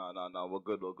No. We're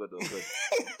good.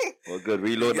 We're good.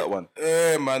 Reload that one.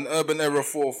 Yeah, man. Urban Era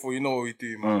 4, you know what we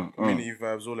do, man. Community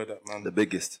vibes, all of that, man. The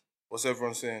biggest. What's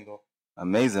everyone saying, though?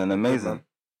 Amazing.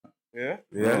 Yeah?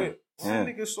 Yeah.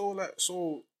 Niggas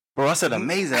so... Bro, I said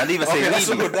amazing. I didn't even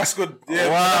say that's good. Yeah,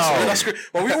 wow. That's good.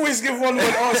 But we always give one word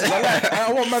answers.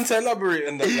 I want man to elaborate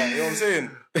on that, like, you know what I'm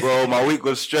saying? Bro, my week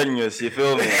was strenuous, you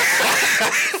feel me?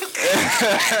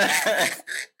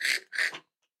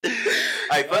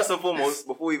 Hey, first and foremost,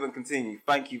 before we even continue,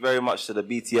 thank you very much to the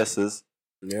BTSers.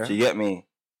 Yeah. Do you get me?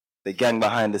 The gang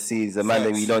behind the scenes, the man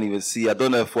that we don't even see. I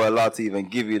don't know if we're allowed to even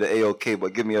give you the AOK,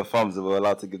 but give me a thumbs if we're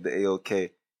allowed to give the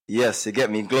AOK. Yes, you get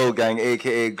me. Glow Gang,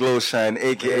 aka Glow Shine,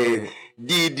 aka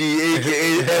DD,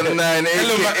 aka M9,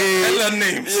 aka Ella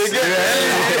names. You get me?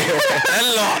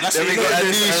 Ella. That's Then we got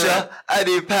Anisha,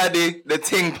 Addy Paddy, the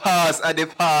ting pass, Addy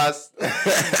pass.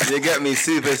 You get me?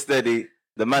 Super steady.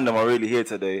 The man that are really here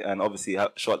today, and obviously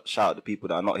shout out the people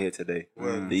that are not here today.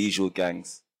 The usual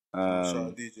gangs. Shout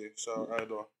out DJ, shout out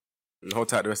Idol. Hold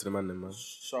tight the rest of the man then, man.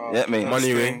 Shout out Get me?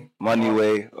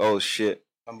 Moneyway. Oh shit.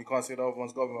 And we can't say the other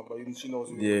one's government, but she knows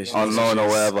who unknown or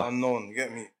whatever. Unknown, you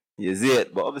get me? You see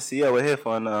it. But obviously, yeah, we're here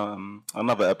for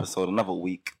another episode, another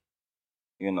week.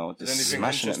 You know, just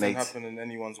smashing it, mate. Happen in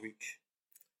anyone's week?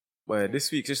 Well,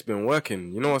 this week's just been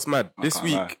working. You know what's mad? This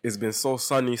week it's been so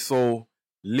sunny, so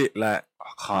lit, like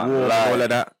I can't lie. All of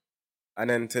that.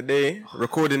 And then today,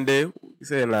 recording day, we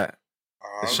saying like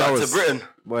the showers. Back to Britain.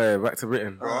 Boy, back to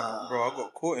Britain. Bro, I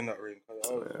got caught in that rain.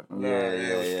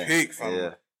 It was peak, fam.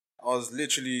 Yeah. I was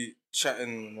literally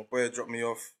chatting. My boy dropped me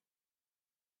off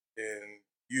in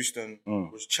Houston.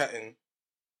 Was chatting.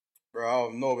 Bro, I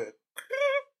don't know it.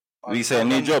 You say a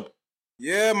new job?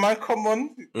 Yeah, man, come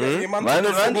on. Man,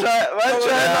 try.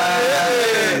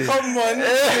 Come on.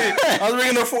 I was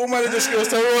bringing the football manager skills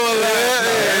to real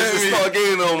life. It's not a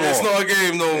game no more. It's not a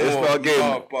game no more. It's not a game.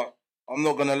 No, but I'm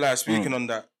not gonna lie. Speaking on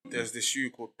that, there's this shoe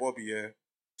called Bobby. Yeah,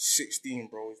 16,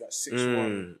 bro. He's at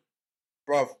 6'1",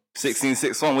 bruv.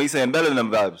 16-6-1. What you saying?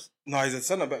 Bellingham vibes. No, he's a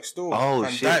centre back still. Oh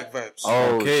and shit. Dyke vibes.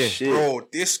 Oh okay. Shit. Bro,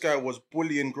 this guy was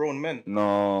bullying grown men.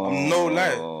 No. I'm no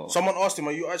lie. Someone asked him,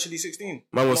 "Are you actually 16?"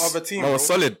 Man was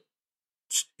solid.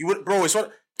 You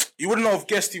wouldn't have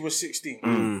guessed he was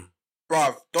 16.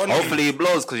 Bruv, hopefully he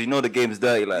blows because you know the game's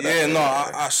dirty like that.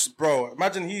 Yeah, bro.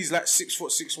 Imagine he's like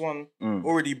 6'6",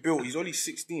 already built. He's only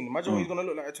 16. Imagine what he's gonna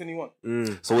look like at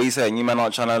 21. So what you saying? You man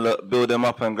aren't trying to build him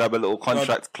up and grab a little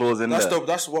contract clause in there?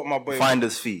 That's what my boy...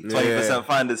 Finder's fee. 20%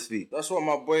 finder's fee. That's what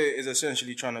my boy is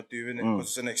essentially trying to do, innit?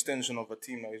 Because it's an extension of a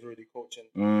team that he's already coaching.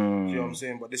 Do you know what I'm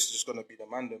saying? But this is just gonna be the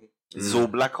mandem. Is this all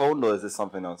black owned or is this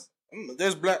something else?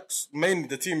 There's blacks. Mainly,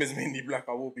 the team is mainly black.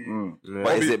 I will be.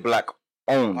 But is it black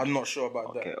owned? I'm not sure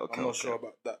about that. I'm not sure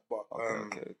about that. But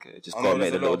okay. Just gotta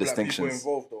make the little distinctions. There's a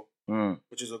lot of black people involved though,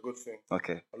 which is a good thing.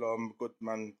 Okay. A lot of good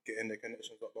man getting their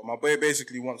connections up. But my boy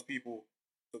basically wants people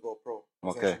to go pro.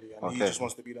 Okay. And he just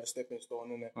wants to be that stepping stone,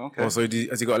 innit? Okay. Oh, so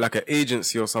has he got like an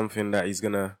agency or something that he's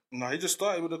gonna? No, he just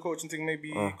started with the coaching thing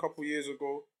maybe a couple years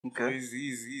ago. Okay. So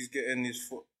he's getting his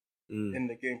foot in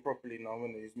the game properly now,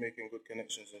 when he's making good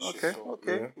connections and shit. Okay, so,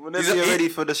 okay. Whenever you're ready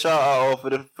for the shout out or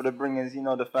for the bringers, you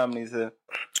know, the families here.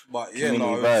 But yeah,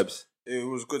 vibes. It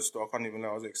was good stuff. I can't even lie.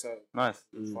 I was excited. Nice.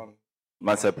 It was fun.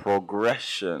 Man said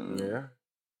progression. Yeah.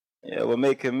 Yeah, we're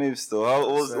making moves still.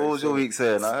 What was your week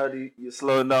saying? I heard you're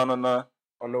slowing down on the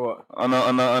what? On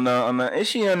the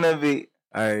issue on the beat.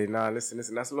 Hey, nah, listen.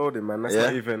 That's loading, man. That's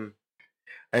not even.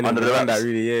 Ain't Under been the on that wraps.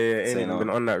 really, yeah. Ain't Say even no. been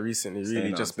on that recently. Say Really,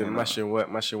 no, just say been no.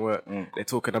 mashing work. They're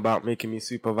talking about making me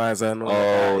supervisor and all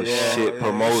Oh that. shit,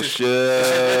 promotion.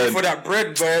 For that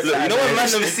bread, boy. Look, you know when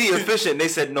man them see efficient, they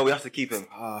said no, we have to keep him.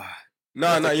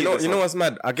 No, to you keep know us what's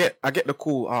mad? I get the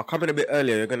call. Come in a bit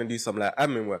earlier. You're gonna do some like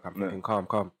admin work. I'm thinking, calm.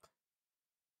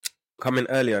 Come in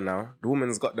earlier now. The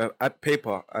woman's got the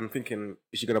paper. I'm thinking,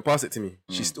 is she gonna pass it to me?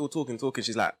 She's still talking.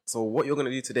 She's like, so what you're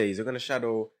gonna do today is you're gonna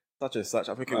shadow such and such.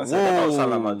 I'm thinking, I said, that don't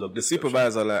sound like my whoa. job The description.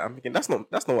 supervisor, like, I'm thinking that's not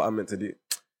what I'm meant to do.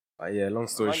 But yeah, long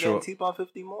story short,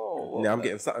 £2.50 more. yeah, I'm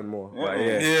getting something more. Yeah. But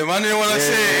yeah. Yeah, man, didn't want to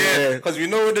say it. yeah. Because we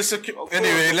know the security.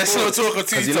 Anyway, let's not talk about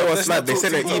Because you know what's mad? They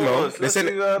sent an email. Let's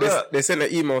do that. They sent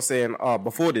an email saying,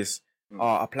 before this,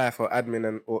 apply for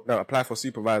admin apply for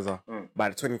supervisor by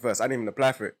the 21st. I didn't even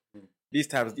apply for it. These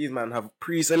times, these man have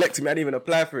pre-selected me. I didn't even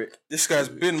apply for it. This guy's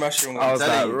been mashing. I was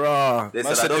like, raw. They Man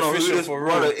said, I said don't know who official this for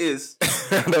brother real. is.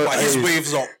 But his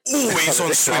waves are always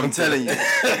on swim. I'm telling you.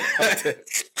 Shit,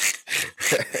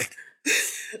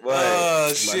 what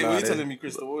are you telling me,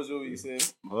 Crystal? What was you saying?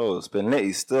 Bro, it's been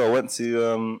litty still. I went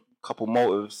to couple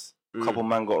motives. Couple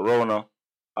man got Rona.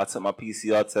 I took my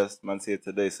PCR test. Man's here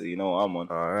today, so you know what I'm on.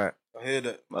 All right. I hear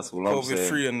that. That's all I'm saying.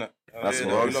 COVID-free and that. That's I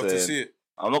hear what that. I'm We love to saying. see it.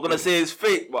 I'm not gonna say it's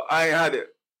fake, but I ain't had it.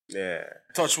 Yeah.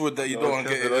 Touch wood that you don't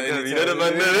get it. You know the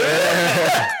man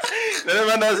there? You know the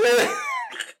man that's here?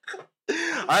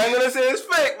 I ain't gonna say it's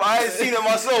fake, but I ain't seen it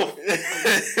myself.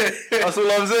 That's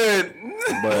all I'm saying.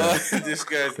 But This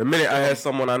guy's the minute I hear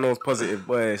someone I know is positive,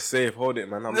 boy, safe, hold it,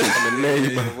 man. I'm not coming near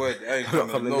you, man. word. I ain't I'm not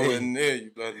coming coming nowhere near near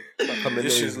you, bloody. coming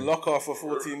This near shit's you. lock off for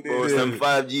 14 Bro, days. it's them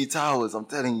 5G towers, I'm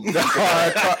telling you.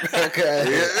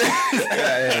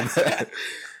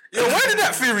 Yo, where did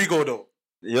that theory go though?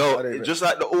 Yo, just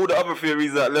like all the other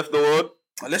theories that left the world,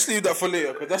 Let's leave that for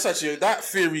later, because that's actually, that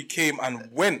theory came and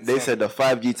went. they fam. said the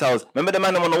 5G towers. Remember the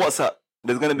man on the WhatsApp?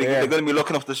 They're gonna be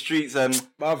locking off the streets and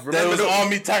Bruv, there was remember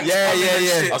army tanks. Yeah, coming yeah, and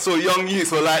yeah. shit. I saw young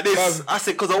youths were like this. I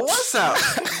said, because of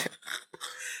WhatsApp.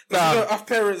 Nah, you don't have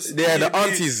parents. Yeah, the be-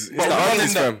 aunties. It's but the we're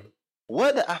aunties, running that. fam.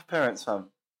 What the F parents, fam?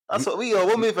 That's what we are.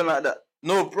 We're moving like that.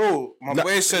 No, bro. My Nah,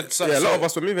 boy said. Yeah, a lot of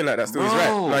us were moving like that still. He's right.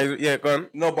 Bro. No, yeah, go on.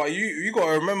 No, but you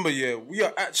gotta remember, yeah, we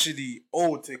are actually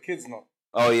old to kids now.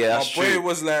 Oh yeah, that's My boy true.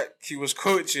 was like, he was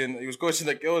coaching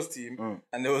the girls team,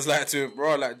 and they was like to him,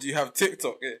 bro, like, do you have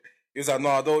TikTok? Yeah. He was like, no,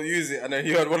 I don't use it. And then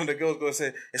he heard one of the girls go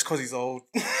say, it's because he's old.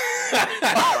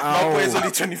 My boy's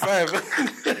only 25.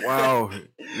 Wow.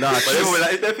 Nah, But they were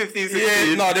like, they're 15, 16.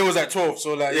 Yeah, no, they was like 12.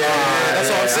 So like, yeah, that's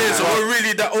what I'm saying. So we're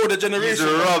really that older He's generation.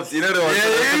 the rubs, you know the ones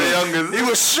the youngest. He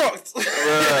was shocked.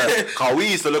 Yeah. Cause we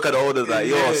used to look at the olders like,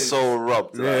 you're Yeah. so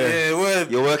rubbed. Like, Yeah,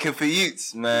 word. you're working for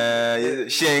youths, man.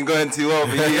 She ain't going too well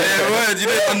for you. Yeah, word. You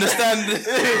didn't understand.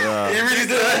 You really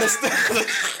didn't understand.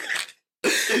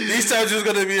 These times you're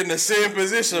gonna be in the same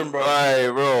position, bro. Right,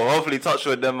 bro. Hopefully, touch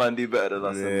with them and do better than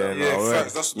us. and them. Yeah, No,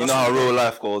 facts. That's You know how real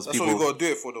life goes. That's People, what we gotta do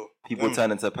it for, though. people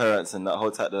turn into parents and that whole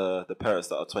type the parents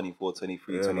that are 24,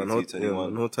 23, Yeah, 22, man, no,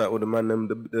 21. no type with the man, them,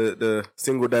 the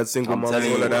single dad, single I'm mom,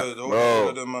 telling all you, of that. Bro. All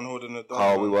of them man holding it down.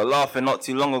 Oh, we were laughing not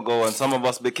too long ago, and some of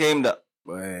us became that.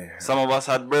 Boy. Some of us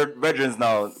had brethrens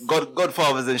now,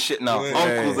 godfathers and shit now, Yeah.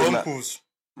 uncles and that. Uncles.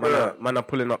 Man are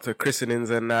pulling up to christenings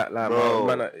and that. Like, Bro.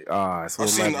 man, it's all I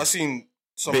seen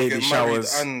someone Baby get married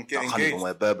showers. and I get can't even engaged.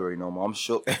 wear Burberry no more. I'm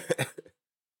shook.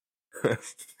 I'm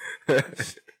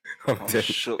I'm dead.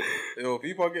 shook. Yo,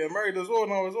 people are getting married as well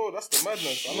now as well. That's the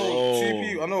madness. I know Bro. 2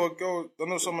 people. I know a girl. I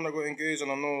know someone that got engaged,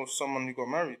 and I know someone who got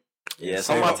married. Yeah, it's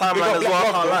So on my big up timeline as Black well. I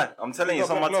Love, can't though. lie. I'm telling you, Big it's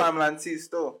up on my Black Love. timeline too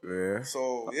still. Yeah.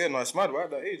 So yeah, no, it's mad. We're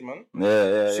at that age, man.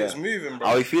 Yeah. Shit's moving, bro.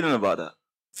 How are you feeling about that?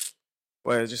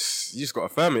 Well, you just got to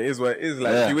affirm it. It is what it is.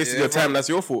 Like, Yeah. if you wasted Yeah, your time, bro. that's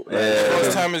your fault. Like, Yeah.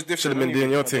 First time is different. Should've been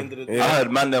doing your at the thing. end of the day. Yeah. I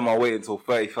heard man them are waiting until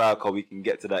 35 because we can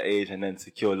get to that age and then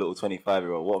secure a little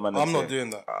 25-year-old. What man? I'm not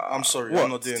doing that. I'm sorry. What? I'm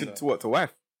not doing to, that. to what? To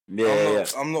wife? Yeah. I'm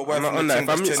not I'm not wifing on the that. thing If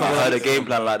I that's meet 10 someone- I years heard a old. game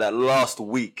plan like that last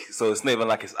week, so it's not even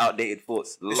like it's outdated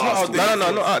thoughts. not Last outdated. week.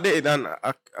 No, not outdated. And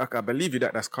I believe you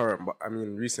that's current, but I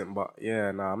mean recent. But yeah,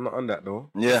 nah, I'm not on that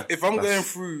though. Yeah. If I'm going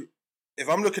through, if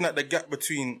I'm looking at the gap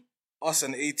between us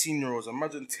and 18-year-olds,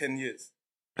 imagine 10 years.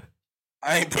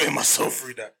 I ain't putting myself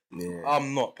through that. Yeah.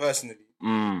 I'm not, personally.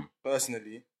 Mm.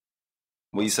 Personally.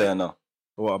 What you saying now?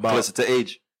 What about? Closer to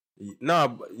age. Nah,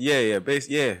 yeah, But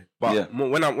Yeah.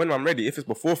 when I'm ready, if it's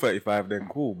before 35, then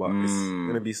cool. But it's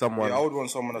gonna be someone. Yeah, I would want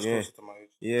someone that's Yeah. closer to my age.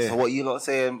 Yeah. So what you lot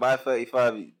saying by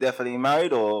 35, you definitely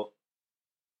married or?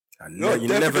 No, you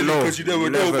never know. Because you never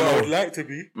know, but I would like to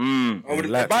be. I would,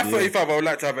 like by to, yeah. 35, I would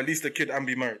like to have at least a kid and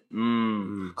be married.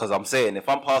 Because I'm saying, if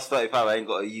I'm past 35, I ain't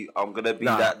got a youth. I'm going to be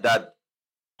Nah. that dad.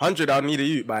 100, I'll need a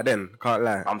youth by then. Can't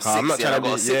lie. I'm 'Cause I'm not 60 trying and to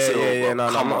I be. got a 6-year-old, Yeah. bro. No,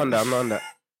 I'm Come not on. on that. I'm not on that.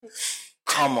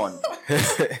 Come on.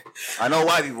 I know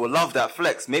why people love that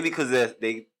flex. Maybe because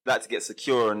they like to get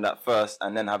secure in that first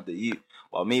and then have the youth.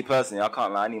 But me personally, I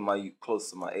can't lie. I need my youth close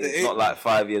to my age. Not like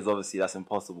 5 years, obviously, that's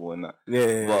impossible and that.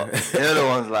 Yeah. But the other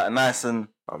one's like nice and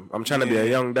I'm trying to be a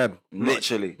young dad.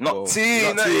 literally. Not Bro.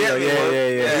 teen. Not teen,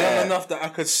 yeah. Young enough that I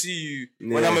could see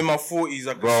you when Yeah. I'm in my 40s.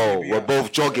 I could see Bro, you. we're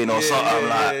both jogging or something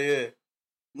like. Yeah.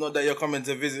 Not that you're coming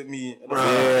to visit me.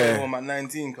 Yeah. Home at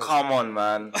 19. Come on,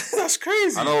 man. That's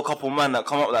crazy. I know a couple man that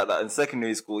come up like that in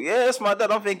secondary school. Yeah, that's my dad.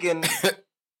 I'm thinking,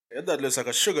 Your dad looks like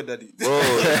a sugar daddy. bro,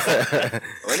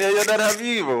 when did your dad have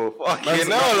you, bro? Fucking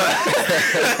hell,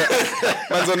 like.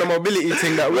 Man's on the mobility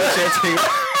thing, that wheelchair thing.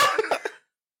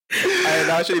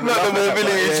 I shouldn't Not the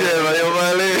mobility chair, man. You're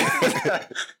violating.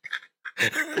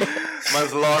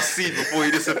 Man's last seat before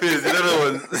he disappears. You know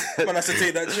the ones. Man has to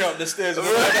take that chair up the stairs.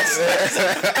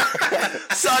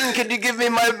 Son, can you give me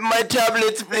my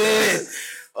tablet, please?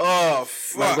 Oh,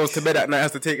 Man fuck. goes to bed at night,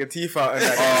 has to take a teeth out. And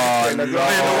Oh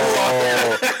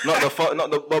that. no! Not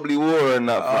the bubbly water and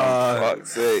that. For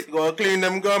fuck's sake. You gotta clean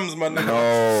them gums, man.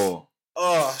 No.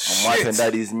 Oh, I'm wiping shit.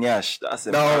 daddy's nyash. That's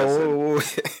embarrassing. No.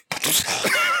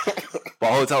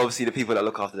 But whole time, obviously, the people that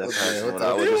look after their parents, and all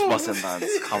that, we're just busting bands.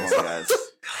 Come on, guys.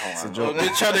 It's a I've joke.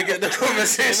 been trying to get the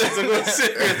conversation to go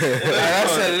serious. Like,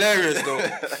 that's hilarious, though.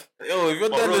 Yo, if your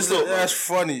dad looks like that's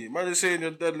funny. Imagine saying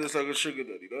your dad looks like a sugar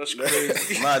daddy. That's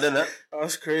crazy. Mad, innit?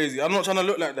 That's crazy. I'm not trying to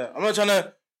look like that. I'm not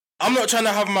trying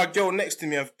to have my girl next to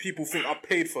me and people think I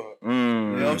paid for her. You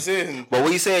know what I'm saying? But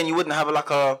what you saying? You wouldn't have like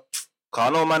a... Cause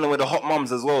I know man with the hot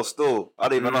mums as well. Still, I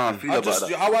don't even know how I feel about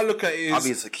that. How I look at it I'll is, be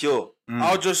insecure.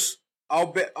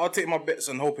 I'll take my bets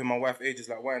and hoping my wife ages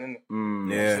like wine, innit? You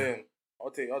know what I'm saying? I'll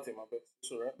take my bets.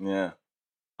 It's alright. Yeah,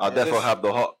 I'll definitely have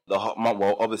the hot mum.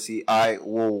 Well, obviously, I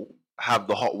will have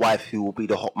the hot wife who will be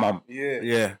the hot mum. Yeah.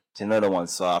 Do you know the one?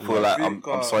 So I feel like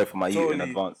I'm sorry for my youth in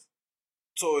advance.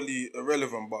 Totally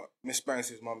irrelevant, but Miss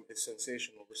Banks' mum is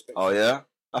sensational. Respect. Oh yeah,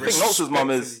 I think Notes' mum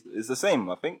is the same.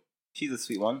 I think she's a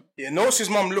sweet one. Yeah, Notes'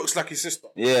 mum looks like his sister.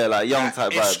 Yeah, like young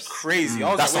type vibes. It's crazy. I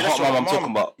was That's like, the hot mum I'm talking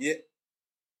about. Yeah.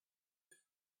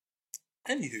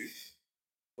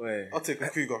 Anywho, I'll take a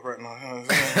cougar right now.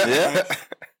 Yeah.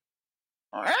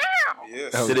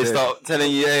 Yes. So they start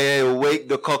telling you, hey, wake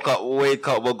the cock up, wake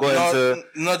up, we're going to...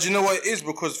 No, do you know what it is?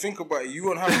 Because think about it, you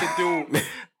won't have to deal with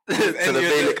to any the of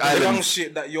Balearic the Islands. young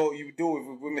shit that you deal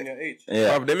with women your age.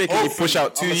 Yeah. Bruv, they're making you push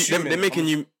out I'm two. assuming. They're making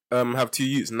you have 2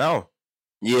 youths now.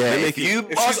 Yeah, They make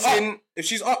it- If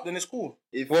she's up, then it's cool.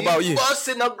 What about you?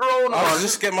 Busting a grown I'll one.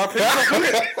 just get my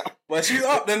picture. But if she's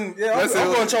up, then yeah,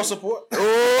 I'll go on child support.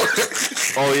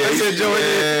 Oh yeah, That's it,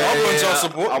 Joey. I'll go on child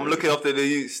support. I'm looking after the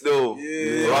youth still.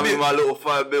 Yeah. I'm in my little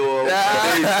 5 bill.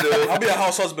 Still. I'll be a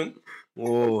house husband.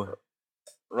 Whoa.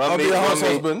 I'll be a house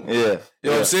husband. Yeah. You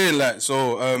know what I'm saying? Like,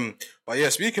 so, but yeah,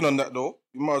 speaking on that though,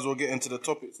 we might as well get into the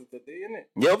topics of the day, innit?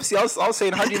 Yeah, obviously, I was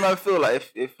saying, how do you man feel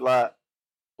like if like,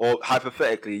 or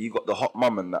hypothetically, you got the hot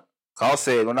mum and that? So I was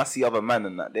saying, when I see other men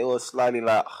and that, they were slightly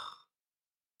like,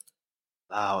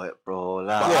 allow it, bro.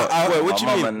 Allow it. What you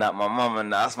mean? My mum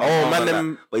and that. That's my Oh, mum man, and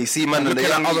them. that. But you see, man, and the looking at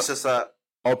young other- youths just like,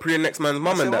 Oh, pre and next man's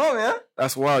mum and "Say, that. mum, yeah.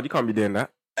 That's wild. You can't be doing that.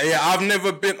 Yeah, I've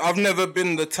never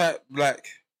been the type, like,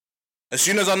 as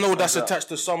soon as I know that's attached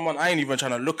to someone, I ain't even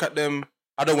trying to look at them.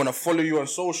 I don't want to follow you on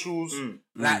socials.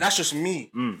 Like, that's just me.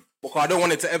 Because I don't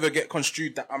want it to ever get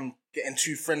construed that I'm getting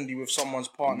too friendly with someone's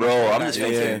partner. Bro, I'm Like, just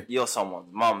thinking, you're someone's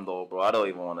mum, though, bro. I don't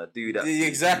even want to do that. Yeah,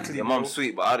 exactly. Your mum's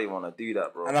sweet, but I don't want to do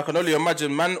that, bro. And I can only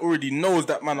imagine, man already knows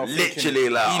that man are thinking. Literally,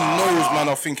 like, he knows man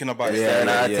are thinking about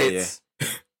it. Tits.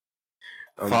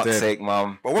 I'm Fuck's dead. sake,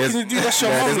 mum. But what can you do? That's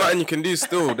your Yeah, mum. there's like, nothing you can do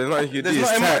still. There's nothing you can do. It's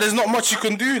tight. there's not much you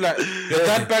can do. Like, your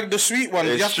dad bagged the sweet one.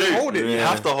 You have to hold it. You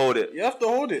have to hold it. You have to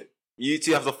hold it. You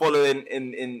two have to follow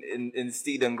in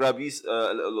Steed and grab you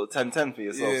a little 10-10 for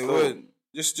yourself. Yeah, so. word.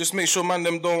 Just make sure man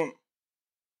them don't.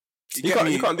 You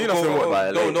can't do nothing with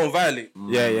violate. Don't violate.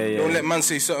 Yeah. Don't let man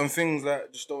say certain things.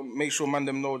 Like, just don't make sure man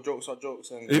them know jokes are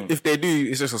jokes. And If they do,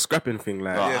 it's just a scrapping thing.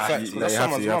 Like, yeah, facts. you That's have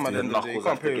to, someone's you have mum at to. the end of the day. You Knuckles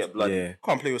can't have to play get with. bloody. Yeah.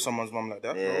 Can't play with someone's mum like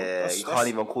that. Bro. Yeah, you can't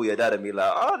even call your dad and be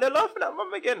like, oh, they're laughing at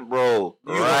mum again, bro.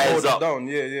 You gotta Rise hold up. that down.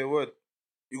 Yeah, word.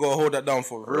 You gotta hold that down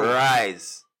for real.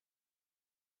 Rise.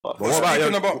 But But what about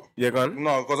speaking your- about Yeah, go on.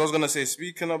 no, because I was gonna say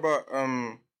speaking about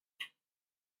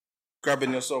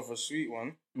grabbing yourself a sweet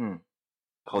one.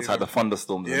 Cause had the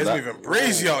thunderstorms. Yeah, and it's that. moving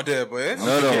crazy out there, boy.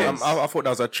 No. I thought that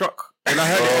was a truck. And I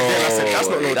heard it again. I said, that's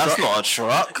not no That's truck. not a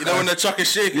truck. You know when the truck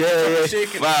is shaking, Yeah,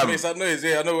 shaking, fam. it makes that noise.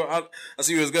 Yeah, I know. I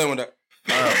see where it's going with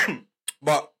that.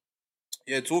 But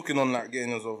yeah, talking on like getting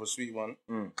yourself a sweet one.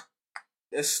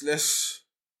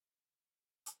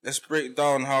 Let's break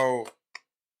down how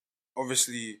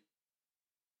obviously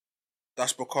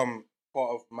that's become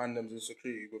part of mandem's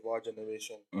insecurity with our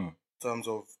generation in terms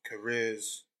of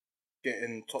careers,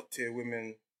 getting top tier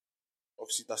women.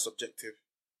 Obviously, that's subjective,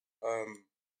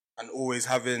 and always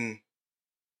having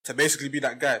to basically be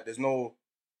that guy. There's no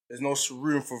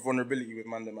room for vulnerability with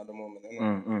mandem at the moment.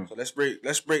 Innit? So let's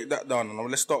break that down, and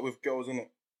let's start with girls, innit?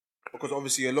 Because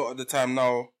obviously a lot of the time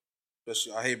now,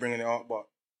 especially, I hate bringing it up, but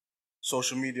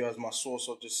social media is my source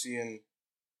of just seeing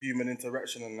human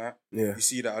interaction and that. Yeah. You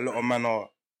see that a lot of men are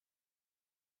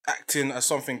acting as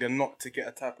something they're not to get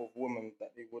a type of woman that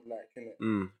they would like,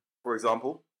 innit? For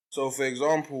example. So, for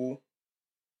example,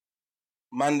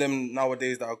 man them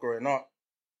nowadays that are growing up,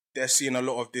 they're seeing a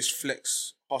lot of this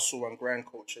flex, hustle and grind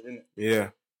culture, innit? Yeah.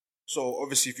 So,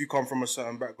 obviously, if you come from a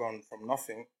certain background from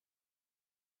nothing,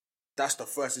 that's the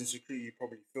first insecurity you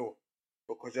probably feel.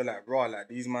 Because you're like, bro, like,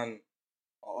 these men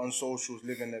are on socials,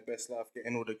 living their best life,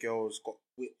 getting all the girls, got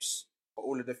whips, got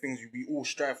all of the things we all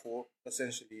strive for,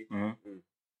 essentially.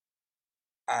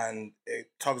 And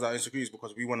it tugs our insecurities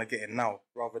because we want to get it now,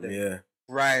 rather than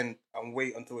grind and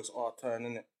wait until it's our turn,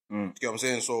 innit? Do you get what I'm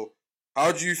saying? So,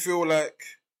 how do you feel like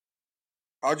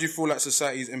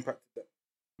society's impacted that?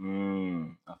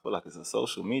 I feel like it's a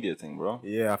social media thing, bro.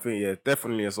 Yeah, I think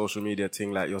definitely a social media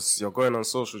thing. Like you're going on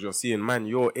socials, you're seeing man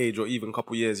your age or even a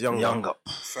couple years younger.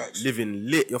 Facts. Living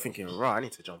lit. You're thinking, right, I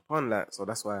need to jump on like. So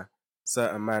that's why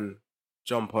certain man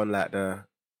jump on like the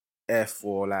F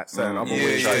or like certain other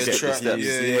ways to get the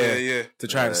steps, to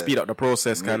try and speed up the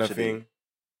process, kind of thing.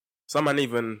 Some man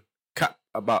even cap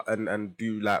about and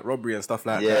do like robbery and stuff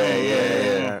like that.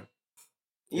 Yeah.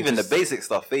 Even the basic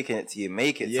stuff, faking it till you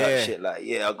make it, type shit. Like,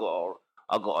 I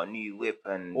got a new whip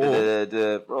and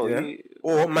bro. Yeah.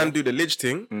 Or man do the lidge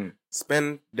thing,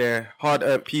 spend their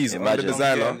hard-earned peas on the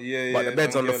designer, but the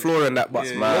bed's on the floor and that.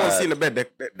 But no one's seen the bed.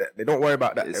 They don't worry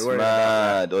about that. It's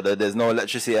mad. Or there's no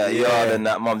electricity at yard and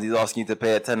that mum's asking you to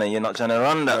pay a tenner. You're not trying to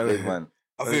run that big man.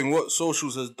 I think what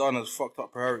socials has done is fucked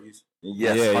up priorities.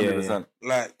 Yes, 100%.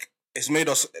 Like, it's made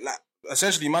us, like,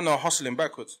 essentially, man are hustling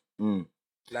backwards.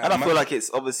 Like, and I feel like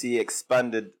it's obviously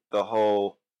expanded the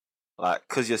whole, like,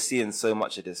 because you're seeing so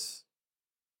much of this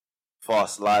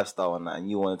fast lifestyle and that, and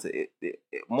you want to, it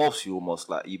morphs you almost,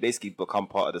 like, you basically become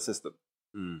part of the system.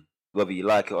 Whether you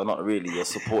like it or not, really, you're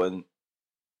supporting,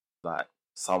 like,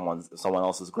 someone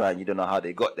else's grind. You don't know how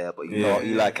they got there, but you know,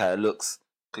 you like how it looks.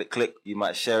 Click, you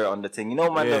might share it on the thing. You know,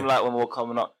 man, them, like, when we're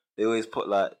coming up, they always put,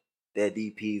 like, their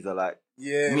DPs are like,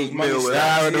 meat meal with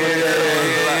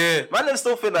man, them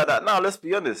still feel like that. Now, let's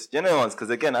be honest, genuine ones, because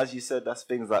again, as you said, that's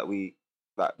things that we,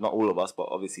 like, not all of us, but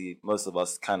obviously most of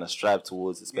us kind of strive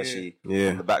towards, especially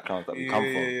in the backgrounds that we come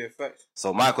from. Facts.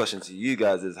 So my question to you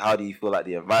guys is, how do you feel like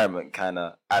the environment kind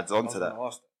of adds on to that? I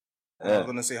was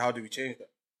gonna say, how do we change that?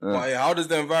 But how does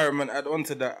the environment add on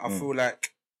to that? I feel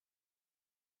like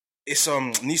it's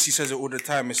Nisi says it all the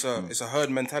time. It's a herd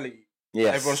mentality.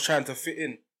 Yes. Everyone's trying to fit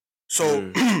in.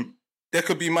 So there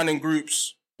could be man in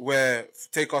groups where,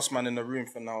 take us man in the room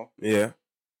for now. Yeah.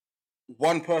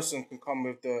 One person can come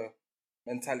with the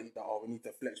mentality that, we need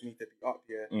to flex, we need to be up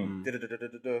here.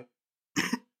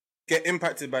 Get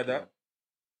impacted by that.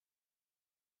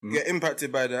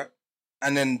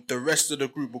 And then the rest of the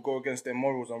group will go against their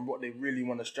morals and what they really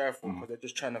want to strive for because they're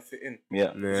just trying to fit in.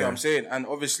 Yeah. You know what I'm saying? And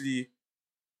obviously,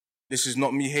 this is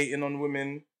not me hating on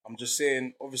women. I'm just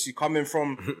saying, obviously, coming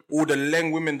from all the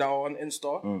leng women that are on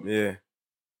Insta,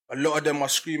 a lot of them are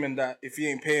screaming that if you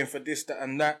ain't paying for this, that,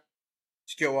 and that,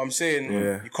 you get what I'm saying?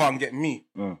 You can't get me.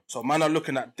 So man are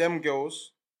looking at them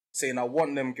girls, saying I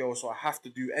want them girls, so I have to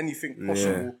do anything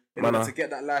possible in order to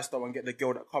get that lifestyle and get the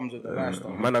girl that comes with the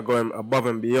lifestyle. Man are going above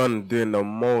and beyond, doing the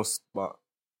most, but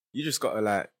you just gotta,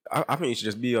 like, I think you should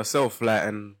just be yourself, like,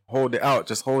 and hold it out.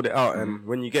 Just hold it out, and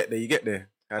when you get there, you get there.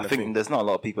 I think there's not a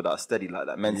lot of people that are steady like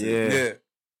that mentally. Yeah.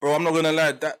 Bro, I'm not gonna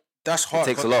lie, that's hard.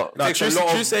 It takes a lot. No, true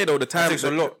say though,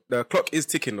 the clock is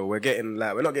ticking though. We're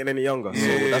not getting any younger.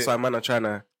 So that's why man are trying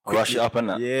to rush it up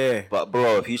and that. Yeah. But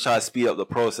bro, if you try to speed up the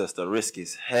process, the risk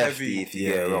is hefty if you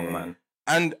get it wrong, man.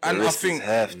 And I think,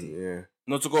 hefty.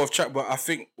 Not to go off track, but I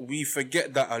think we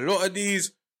forget that a lot of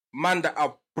these man that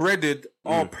are breaded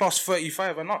are plus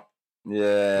 35 and up.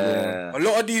 Yeah. A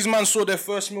lot of these man saw their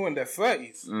first meal in their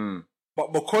 30s.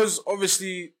 But because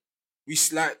obviously we,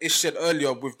 like Ish said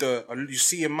earlier, with you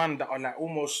see a man that are like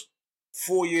almost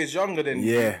 4 years younger than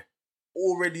you,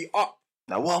 already up.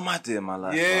 Now what am I doing in my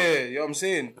life? Yeah, you know what I'm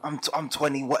saying? I'm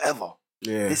 20, whatever.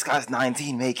 Yeah. This guy's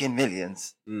 19 making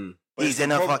millions. He's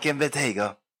in a fucking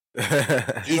Bottega.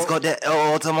 He's got the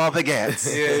Audemars Piguets.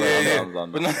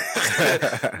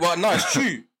 But no, it's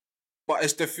true. But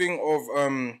it's the thing of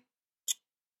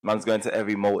man's going to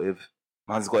every motive.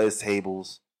 Man's got his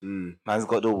tables. Man's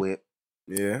got the whip.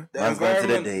 Yeah. Man's going to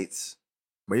the dates.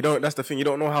 But that's the thing, you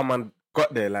don't know how man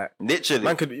got there. Like, literally.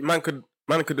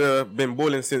 Man could have been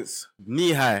balling since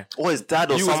knee high. Or his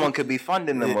dad or someone could be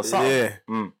funding them or something.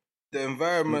 Yeah. The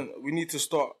environment, we need to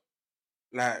start,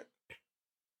 like,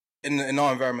 in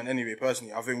our environment anyway,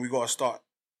 personally, I think we got to start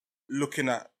looking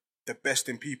at the best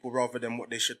in people rather than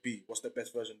what they should be. What's the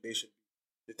best version they should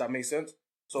be? Does that make sense?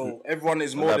 So everyone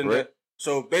is more than their...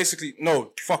 So basically,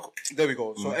 there we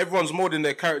go. So everyone's molding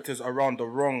their characters around the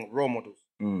wrong role models.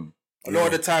 A lot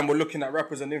of the time, we're looking at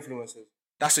rappers and influencers.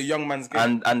 That's a young man's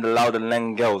game. And the loud and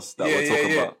leng girls that we're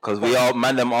talking about. Because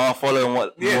them are following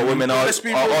what women are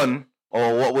on,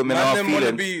 or what women are feeling. Want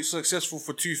to be successful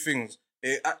for two things.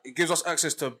 It gives us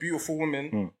access to beautiful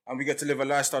women, and we get to live a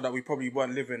lifestyle that we probably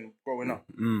weren't living growing up.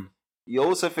 You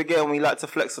also forget when we like to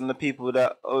flex on the people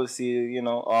that obviously,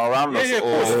 are around us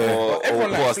or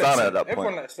put us down at that point.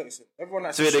 Everyone likes flexing. Everyone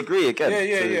likes to a degree, again.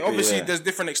 Yeah. Obviously, there's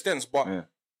different extents, but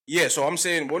so I'm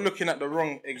saying we're looking at the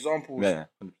wrong examples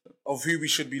of who we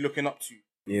should be looking up to.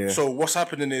 Yeah. So what's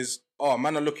happening is,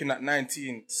 man are looking at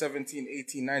 19, 17,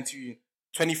 18, 19,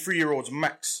 23-year-olds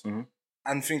max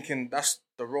and thinking that's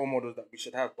the role models that we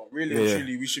should have. But really and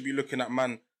truly, we should be looking at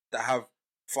man that have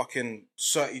fucking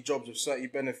 30 jobs with 30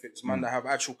 benefits, man that have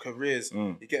actual careers.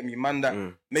 You get me? Man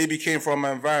that maybe came from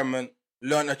an environment,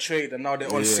 learn a trade, and now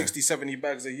they're on 60, 70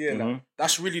 bags a year. Like,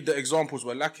 that's really the examples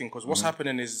we're lacking, because what's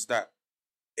happening is that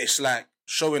it's like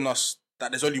showing us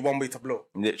that there's only one way to blow.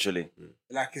 Literally.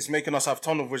 Like, it's making us have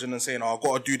tunnel vision and saying, oh, I've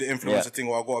got to do the influencer thing,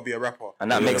 or I've got to be a rapper.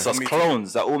 And that makes us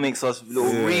clones. That all makes us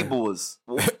little rebels,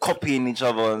 all copying each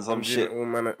other and some shit. All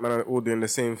man are all doing the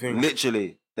same thing.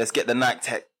 Literally. Let's get the Nike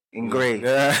Tech in grey.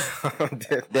 Yeah.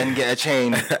 Then get a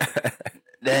chain.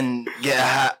 Then get a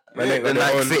hat. The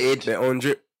Nike fitted. Their own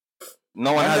drip.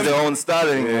 No one has their own style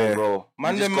anymore, bro.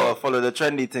 Man, you just gotta follow the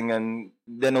trendy thing, and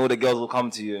then all the girls will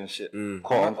come to you and shit.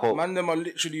 Quote unquote. Man, them are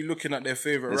literally looking at their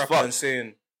favourite rapper and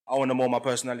saying, I want to mold my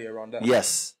personality around that.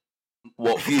 Yes.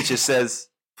 What Future says,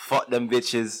 fuck them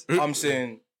bitches. I'm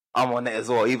saying, I'm on it as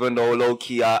well, even though low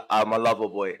key I'm a lover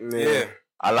boy. Yeah.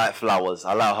 I like flowers,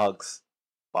 I like hugs.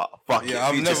 But fuck it,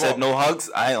 Future said no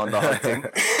hugs, I ain't on the hug thing.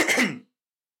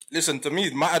 Listen, to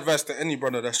me, my advice to any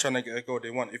brother that's trying to get a girl they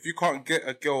want, if you can't get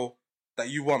a girl that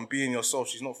you want being yourself,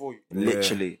 she's not for you.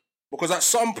 Literally. Because at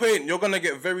some point, you're going to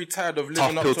get very tired of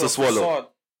living up to a facade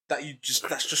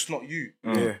that's just not you.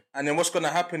 Yeah. And then what's going to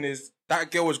happen is that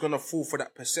girl is going to fall for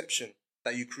that perception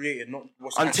that you created, not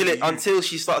what's until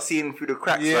she starts seeing through the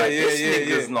cracks. This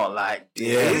nigga's not like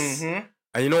this.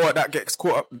 And you know what? That gets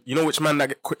caught up. You know which man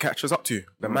that quick catches up to?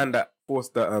 The man that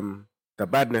forced the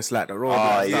badness, like the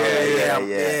road.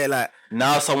 Yeah. Like,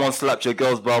 now someone slapped your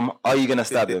girl's bum. Are you gonna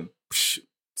stab him?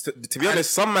 To be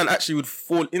honest, some man actually would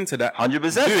fall into that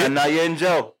 100%, and now you're in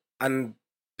jail. And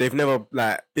they've never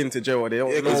like been to jail, or they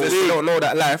don't know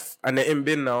that life, and they're in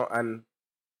bin now, and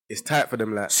it's tight for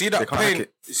them. Like, see that pain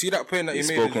that you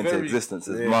made. Spoken into existence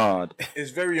is mad.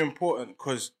 It's very important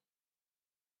because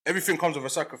everything comes with a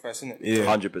sacrifice, isn't it?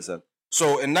 Yeah, 100%.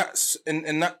 So in that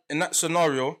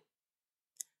scenario,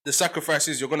 the sacrifice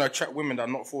is you're gonna attract women that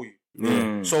are not for you.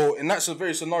 So in that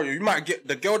very scenario, you might get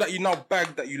the girl that you now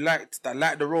bagged that you liked, that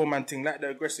liked the roman thing, like the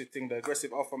aggressive thing, the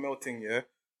aggressive alpha male thing. Yeah.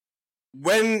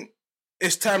 When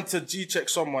it's time to G-check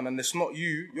someone and it's not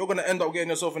you, you're gonna end up getting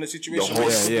yourself in a situation where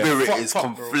your spirit is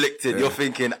conflicted. You're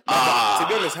thinking, To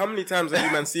be honest, how many times have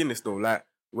you man seen this though? Like,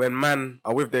 when man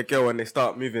are with their girl and they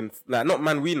start moving, like, not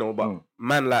man we know, but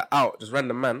man like out, just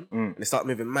random man, and they start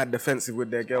moving mad defensive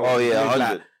with their girl. Oh yeah,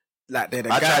 100. Like they're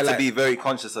the I guy. try to be very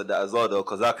conscious of that as well, though,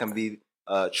 because I can be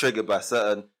triggered by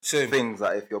certain things.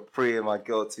 Like if you're preying my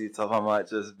girl too tough, I might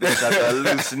just have to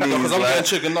loose knees. Because I'm getting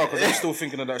triggered now, because I'm still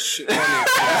thinking of that shit.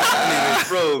 Anyway,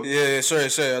 bro. Yeah, sorry.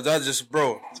 I just,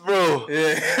 bro.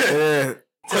 Yeah.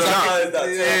 Because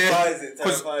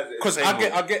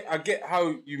I get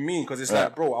how you mean, because it's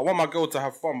like, bro, I want my girl to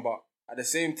have fun, but at the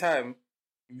same time,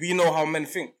 we know how men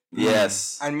think.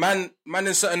 Yes. And man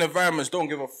in certain environments don't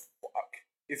give a fuck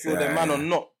if you're their man or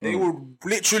not. They will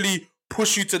literally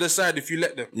push you to the side if you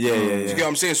let them. Yeah. Do you get what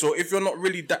I'm saying? So if you're not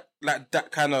really that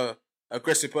kind of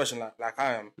aggressive person like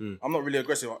I am, I'm not really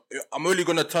aggressive. I'm only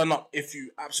gonna turn up if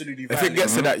you absolutely violate. If it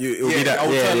gets to that, it'll be that. I'll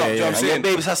turn up. Do you know what I'm saying? Your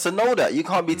babes has to know that. You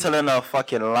can't be telling her a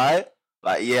fucking lie.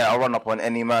 Like, I'll run up on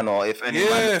any man, or if any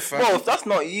man. Bro, if that's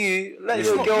not you, let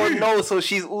your girl know. So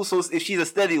she's also, if she's a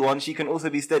steady one, she can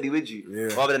also be steady with you.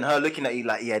 Yeah. Rather than her looking at you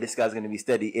like, this guy's going to be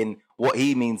steady. In what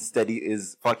he means steady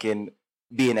is fucking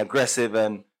being aggressive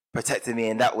and protecting me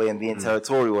in that way and being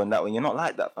territorial in that way. You're not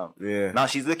like that, fam. Yeah. Now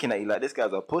she's looking at you like, this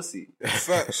guy's a pussy.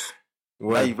 Facts.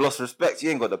 Now you've lost respect. You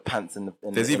ain't got the pants in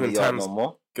There's in even the yard times no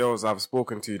more. girls I've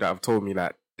spoken to that have told me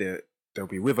like they'll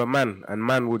be with a man, and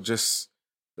man would just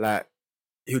like,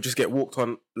 he'll just get walked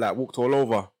all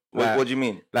over. What do you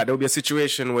mean? Like, there'll be a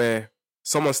situation where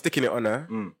someone's sticking it on her.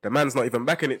 The man's not even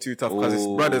backing it too tough because it's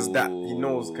brothers that he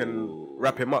knows can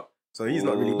wrap him up. So he's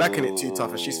not really backing it too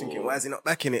tough, and she's thinking, why is he not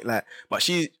backing it? Like, but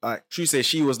True say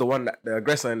she was the one the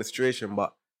aggressor in the situation.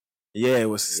 But it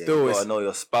was still. You gotta know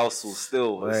your spouse will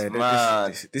still.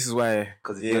 This is why.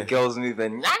 Because if your girl's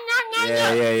moving,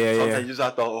 yeah. Sometimes you just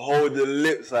have to hold the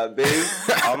lips, like, babe,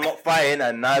 I'm not fighting,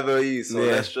 and neither are you. So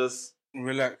let's just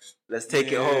relax. Let's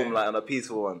take it home, like, on a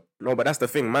peaceful one. No, but that's the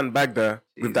thing. Man bagged her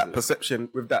with that perception,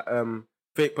 with that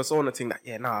fake persona thing.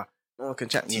 That no one can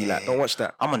chat to you. Like, don't watch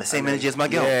that. I'm on the same energy as my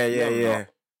girl. Yeah.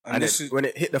 And when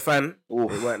it hit the fan, it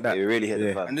weren't that. It really hit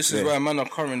the fan. And this is why men are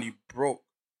currently broke.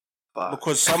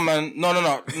 Because some man,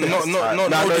 no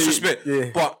disrespect,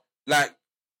 but like,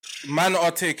 man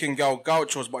are taking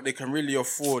gauchos, but they can really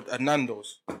afford a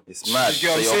Nando's. It's mad.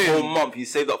 So your whole month you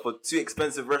saved up for 2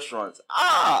 expensive restaurants.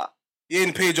 You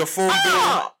ain't paid your phone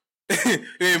bill. You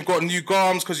ain't got new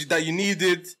garms that you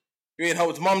needed. You ain't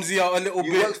helped Mumsy out a little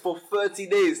You bit. worked for 30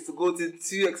 days to go to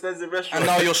 2 expensive restaurants. And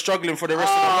now you're struggling for the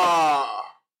rest of the month.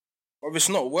 Bro, it's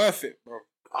not worth it, bro.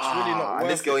 It's really not and worth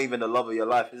this girl it. even the love of your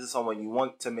life. This is someone you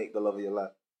want to make the love of your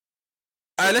life.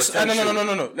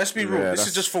 No. Let's be real. Yeah, This that's-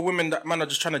 is just for women that man are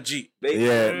just trying to cheat.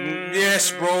 Yeah.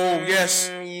 Yes, bro. Yes.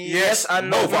 I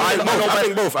know, Both. I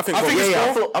think both. I think I both. think it's I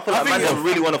both. feel I like think man it's- don't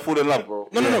really want to fall in love, bro.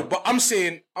 No. But I'm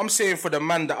saying for the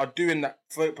man that are doing that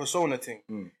persona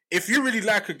thing. If you really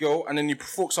like a girl and then you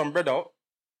fork some bread out,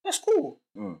 that's cool.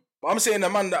 But I'm saying the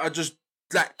man that are just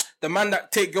like the man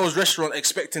that take girls restaurant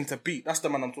expecting to beat. That's the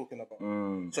man I'm talking about.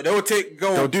 So they will take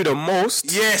girl. They'll do the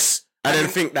most. Yes. And then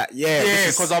think that, Yeah, this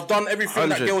is because I've done everything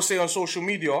 100. that girls say on social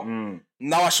media.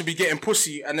 Now I should be getting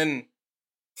pussy, and then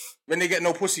when they get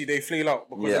no pussy, they flail out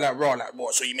because they're like, "Raw, like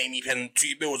what? So you made me spend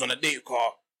 $2 on a date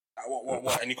car? Like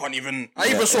what? And you can't even." I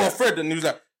even saw a thread, and he was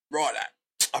like, "Raw, like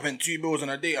I spent $2 on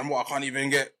a date, and what? I can't even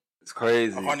get. It's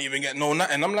crazy. I can't even get no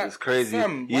nothing." I'm like, It's crazy.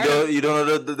 Fam, You why- don't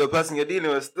know the person you're dealing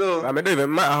with still. I mean, it don't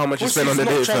even matter how much you Pussy's spend on the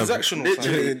not date, fam. transactional.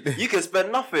 Literally, you can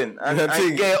spend nothing and That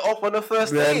thing. get it off on the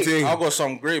first That date. thing. I got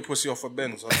some great pussy off of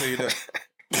Benz. I'll tell you that.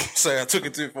 Sorry, I took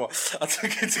it too far. I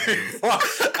took it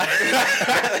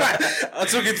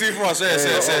too far.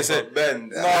 Say it. Ben,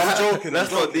 No, I'm joking.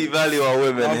 Let's not devalue our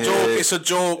women I'm here. joking. It's a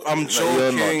joke. I'm you're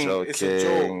joking. not It's a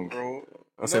joking. joke, bro.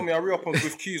 You know me, I re up on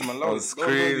Griff Keys, man. I'm Don't do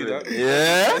screaming. that.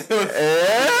 Yeah?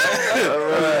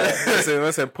 Alright.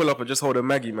 I said, pull up and just hold a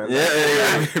Maggie, man.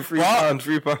 Yeah.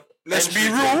 £3. Let's be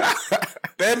real.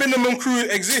 Bare minimum crew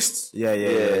exists. Yeah.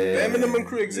 Bare minimum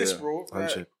crew exists, Yeah. bro. Like,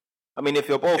 100. I mean, if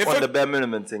you're both If on I- the bare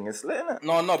minimum thing, it's lit, innit?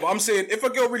 no, but I'm saying if a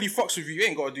girl really fucks with you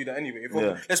ain't got to do that anyway.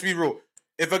 Let's be real.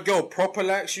 If a girl proper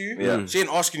likes you, Yeah. she ain't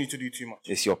asking you to do too much.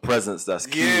 It's your presence that's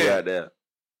key Yeah. right there.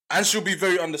 And she'll be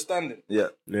very understanding. Yeah.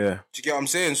 Yeah. Do you get what I'm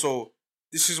saying? So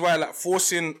this is why like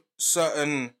forcing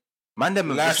certain Man, them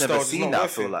have just never Lifestyles is seen not that, I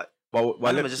worth feel it. like. But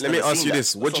Man, let, I've just let me never ask seen you that.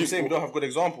 this: That's what I'm saying. We don't have good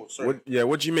examples. Sorry.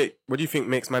 What do you think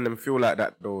makes man them feel like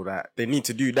that though? That they need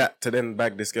to do that to then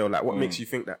bag this girl. Like, what makes you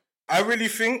think that? I really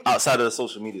think Outside of the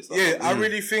social media stuff. I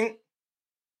really think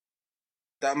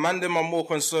that man them are more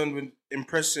concerned with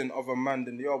impressing other man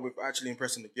than they are with actually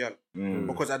impressing the girl.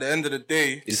 Because at the end of the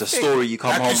day, It's a story you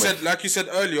come home with. like you said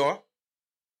earlier,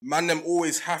 man them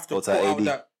always have to What's put that, out AD?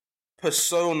 that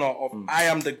persona of I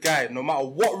am the guy. No matter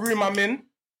what room I'm in,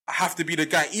 I have to be the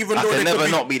guy. Even I though can they never could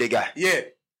be, not be the guy. yeah.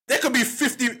 There could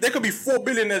be 4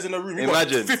 billionaires in a room. You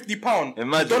Imagine. got £50.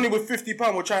 Imagine. Donny with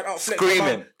 £50 will try and outflex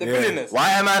Screaming. the Yeah. billionaires.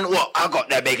 Why am I? What? I got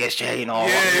the biggest chain. Or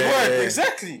Yeah,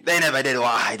 exactly. They never did what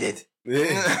I did.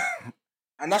 Yeah.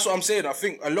 And that's what I'm saying. I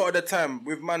think a lot of the time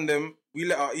with man them, we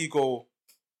let our ego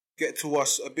get to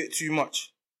us a bit too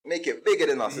much. Make it bigger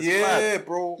than us. It's Yeah, mad.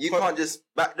 bro. You can't just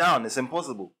back down. It's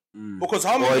impossible. Because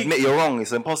how Or many admit you're wrong.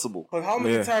 It's impossible. Because how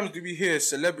many Yeah. times do we hear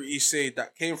celebrities say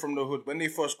that came from the hood when they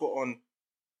first got on,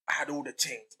 I had all the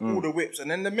chains, all the whips, and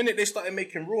then the minute they started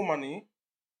making real money,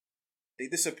 they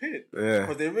disappeared. Yeah.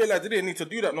 Because they realized they didn't need to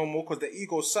do that no more because their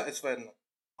ego's satisfied now.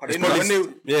 'Cause they It's know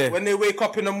probably- when they wake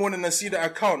up in the morning and see the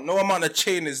account, no amount of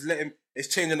chain is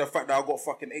changing the fact that I got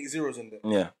fucking 8 zeros in there.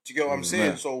 Yeah. Do you get what I'm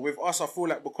saying? yeah. So with us, I feel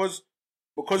like because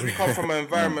we come from an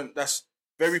environment that's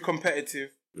very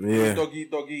competitive, Yeah. dog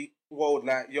eat world,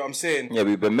 like you know what I'm saying? Yeah,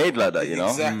 we've been made like that, you know.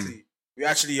 Exactly. We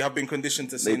actually have been conditioned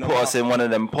to say They no. put us in one of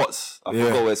them pots. I Yeah.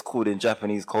 forgot what it's called in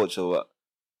Japanese culture. What?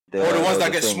 Or the ones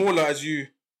that get thing. smaller as you.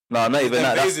 No, not even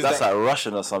them that. phases That's that- like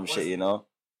Russian or some shit, you know.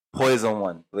 Poison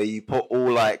one, where you put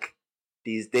all like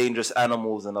these dangerous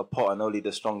animals in a pot and only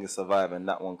the strongest survive, and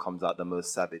that one comes out the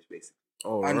most savage, basically.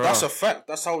 Oh, And rah. that's a fact.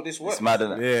 That's how this works. It's mad,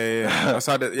 innit? Yeah. That's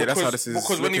how. That's how this is.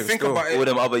 Because when you looking think still. about All it,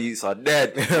 them other youths are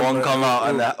dead. One come out,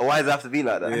 and why does it have to be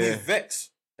like that? and Yeah. he's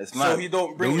vexed. It's So mad. he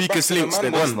don't the bring it back weakest to the links, man. they're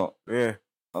Of course gone. not. Yeah.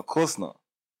 Of course not.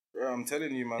 Bro, I'm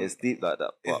telling you, man. It's deep like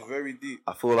that. It's But very deep.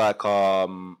 I feel like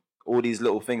all these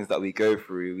little things that we go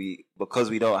through, because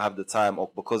we don't have the time,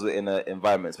 or because we're in an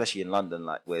environment, especially in London,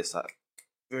 like where it's like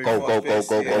Very go.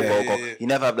 fast-paced. Yeah. You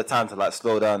never have the time to like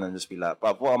slow down and just be like,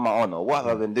 "But what am I on? Or what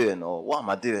have I been doing? Or what am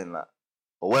I doing? Like,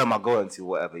 or where am I going to?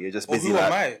 Whatever." You're just Or busy. who like,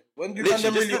 am I? When do you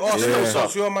Literally, really just ask little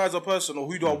yourself, stuff. who am I as a person, or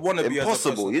who do I want to be as a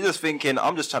Impossible. person? You're just thinking,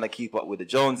 I'm just trying to keep up with the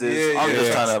Joneses. Yeah, I'm yeah, just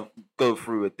yeah. trying to go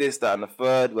through with this, that, and the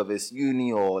third, whether it's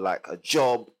uni or like a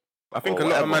job. I think Or a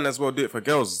lot of whatever. men as well do it for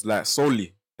girls, like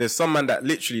solely. There's some man that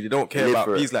literally they don't care Live about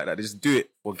for it. these like that. They just do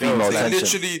it for Female girls. Like Like,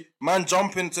 attention. literally, man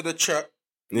jump into the trap,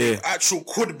 yeah. actual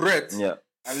good bread, Yeah.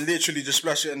 and literally just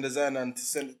splash it in designer and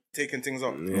taking things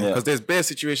up. Yeah, Yeah. because there's bare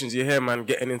situations you hear man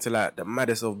getting into like the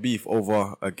maddest of beef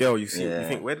over a girl. You see, Yeah. you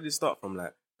think where did it start from?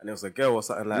 Like, and it was a girl or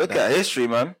something like Look that. at history,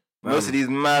 man. Most of these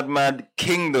mad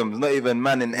kingdoms, not even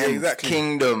man in ends, exactly.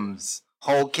 kingdoms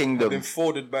Whole I've kingdom. been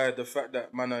folded by the fact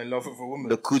that man are in love with a woman.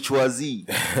 The courtoisie.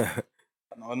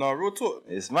 No, real talk.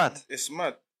 It's mad. It's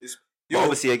mad. But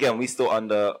obviously, again, we still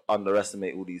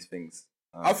underestimate all these things.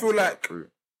 I feel like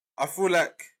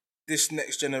this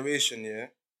next generation, yeah,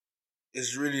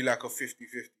 is really like a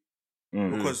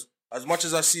 50-50. Because as much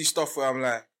as I see stuff where I'm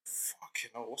like,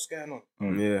 fucking hell, what's going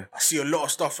on? Yeah. I see a lot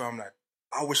of stuff where I'm like,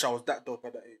 I wish I was that dope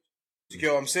at that age. Do you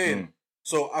get what I'm saying?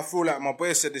 So I feel like my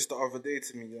boy said this the other day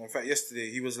to me. In fact,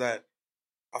 yesterday, he was like,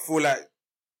 I feel like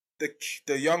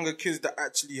the younger kids that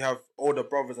actually have older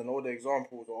brothers and older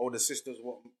examples or older sisters,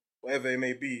 whatever it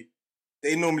may be,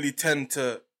 they normally tend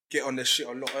to get on their shit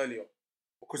a lot earlier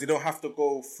because they don't have to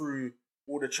go through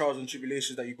all the trials and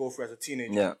tribulations that you go through as a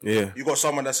teenager. Yeah. You got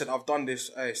someone that said, I've done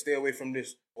this, hey, stay away from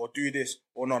this, or do this,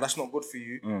 or no, that's not good for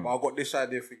you, but I've got this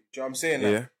idea for you. Do you know what I'm saying?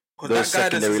 Yeah. Because Those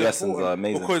secondary lessons are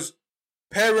amazing. Because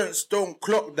parents don't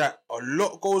clock that a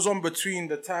lot goes on between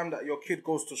the time that your kid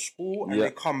goes to school and they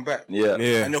come back. Yeah.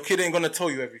 And your kid ain't going to tell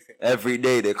you everything. Every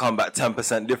day they come back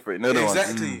 10% different. No,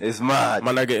 Exactly. It's mad.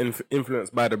 Man, I get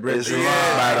influenced by the bread. It's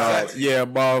mad. By the year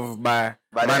above, by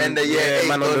the end of year 8,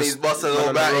 man all on these bosses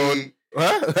all back.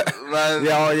 Huh? Man,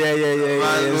 Yeah.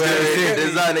 man wearing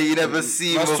designer you never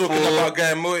seen Man's before. talking about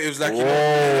getting motives, like, you know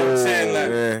what I'm saying? Like,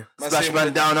 Yeah. Splash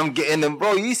man down, I'm getting them.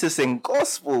 Bro, you used to sing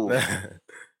gospel.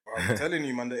 I'm telling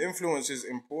you, man, the influence is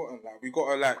important. Like, we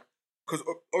gotta, like, because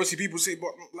obviously people say,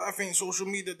 but life ain't social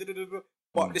media,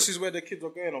 but this is where the kids are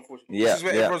going, unfortunately. Yeah, This is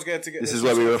where everyone's going to get This their is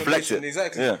where we social reflect information. it.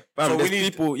 Exactly. Yeah. Fam, So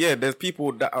there's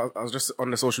people that I was just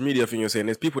on the social media thing you're saying.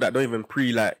 There's people that don't even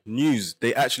news.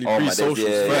 They actually Oh my socials days,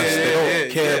 yeah, first. yeah, They don't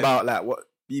yeah, care yeah. about like what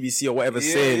BBC or whatever's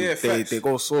Yeah, saying. yeah, they facts.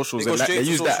 go socials They go and straight they to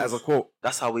use that socials. as a quote.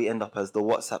 That's how we end up as the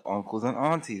WhatsApp uncles and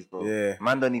aunties, bro. Yeah.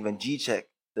 Man don't even G-check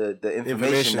the information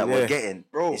Information, that yeah. we're getting.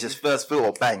 Bro. It's just first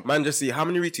filter, bang. Man, just see how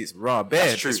many retweets. Raw, bad.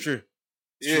 That's true. It's true.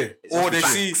 Yeah. It's Or they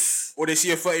facts.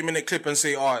 see a 30-minute clip and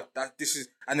say, this is,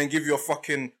 and then give you a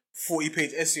fucking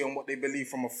 40-page essay on what they believe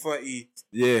from a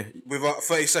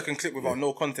 30-second clip without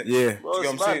no context. Yeah. Bro, Do you get what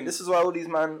I'm it's mad. saying? This is why all these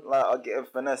man like are getting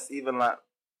finessed, even like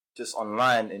just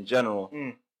online in general,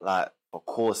 like for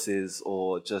courses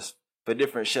or just for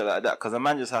different shit like that. Because a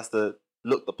man just has to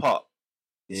look the part.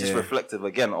 It's just Yeah. reflective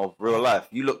again of real life.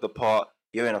 You look the part.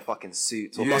 You're in a fucking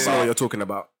suit. You must know what you're talking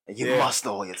about. And you must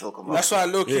know what you're talking about. That's why I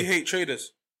low-key hate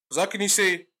traders. Because how can you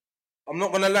say, I'm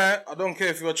not going to lie, I don't care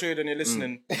if you're a trader and you're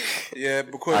listening. Yeah,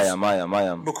 because... I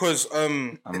am. Because,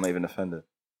 I'm not even offended.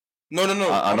 No.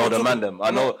 I know the man them.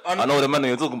 I know the man that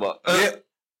you're talking about. Yeah.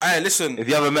 Aye, listen. If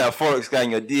you haven't met a Forex guy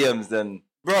in your DMs, then...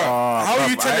 Bro, how are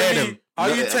you bruv, I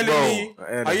heard telling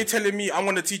him. telling me I'm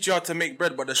going to teach you how to make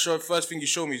bread, but the first thing you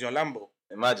show me is your Lambo?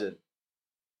 Imagine.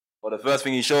 Well, the first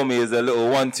thing you show me is a little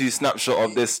 1-2 snapshot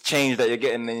of this change that you're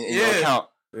getting in your account.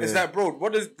 It's like, bro,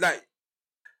 what is, like...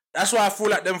 That's why I feel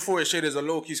like them Forex traders are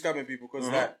low-key scamming people, because,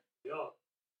 like...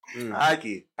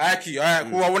 Aki. Alright,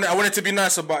 cool, I wanted to be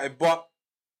nice about it, but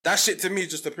that shit to me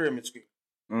is just a pyramid scheme.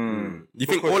 You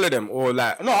think all of them or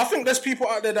like? No, I think there's people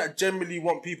out there that generally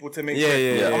want people to make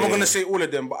bread. Yeah. I'm not gonna say all of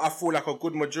them, but I feel like a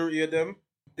good majority of them,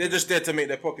 they're just there to make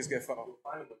their pockets get fatter.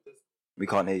 We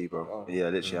can't hear you, bro. Yeah,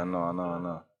 literally, I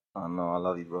know. I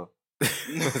love you, bro.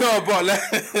 No, but like,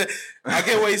 I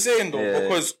get what you're saying though,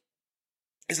 because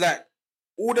it's like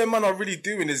all them man are really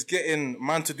doing is getting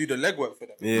man to do the legwork for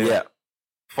them. Yeah.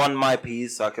 Fund my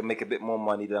piece so I can make a bit more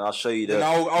money. Then I'll show you the. Then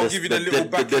I'll give you the little the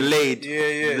backing. delayed.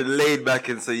 Yeah. The delayed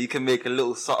backing, so you can make a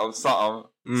little something.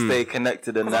 Stay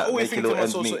connected and I that. always Make a think to little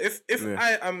ends myself, meet. so if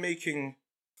I am making,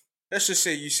 let's just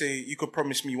say you could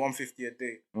promise me 150 a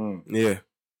day. Yeah.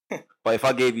 But if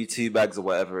I gave you 2 bags or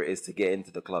whatever it is to get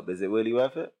into the club, is it really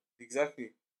worth it? Exactly.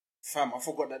 Fam, I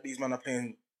forgot that these men are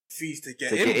paying fees to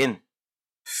get To in. get in.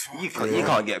 You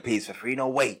can't get peas for free. No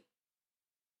way.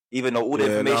 Even though all the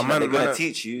information that they're gonna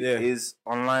teach you is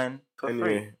online for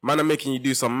free. Man are making you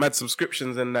do some mad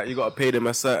subscriptions and that you gotta pay them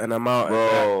a certain amount.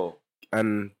 Bro.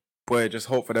 And boy, just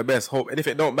hope for the best. Hope, and if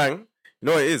it don't bang, you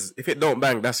know what it is. If it don't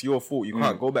bang, that's your fault. You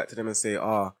can't go back to them and say,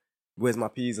 where's my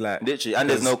peas? Like Literally, and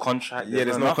there's no contract.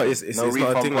 There's no it's no not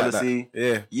refund a thing policy. like that.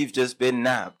 Yeah. You've just been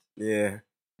nabbed. Yeah.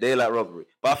 Daylight robbery.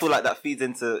 But I feel like that feeds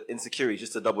into insecurity,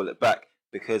 just to double it back.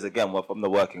 Because again, we're from the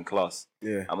working class.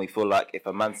 Yeah. And we feel like if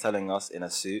a man's telling us in a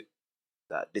suit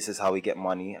that this is how we get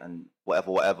money and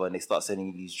whatever, and they start sending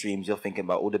you these dreams, you're thinking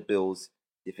about all the bills,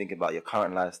 you're thinking about your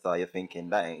current lifestyle, you're thinking,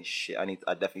 that ain't shit. I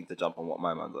definitely need to jump on what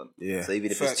my man's on. Yeah. So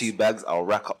even if it's 2 bags, I'll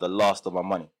rack up the last of my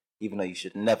money. Even though you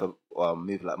should never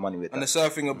move like money with that. And the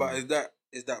sad thing about it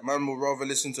is that man would rather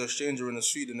listen to a stranger in a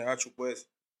suit than the actual boys.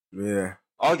 Yeah.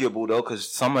 Arguable though,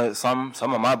 because some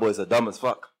of my boys are dumb as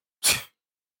fuck.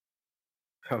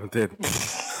 I'm dead.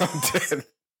 I'm dead.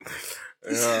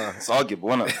 Yeah. It's arguable,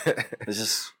 isn't it? It's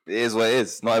just, it is what it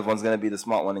is. Not everyone's going to be the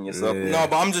smart one in your circle. Yeah. No,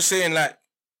 but I'm just saying, like,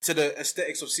 to the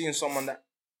aesthetics of seeing someone that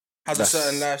has a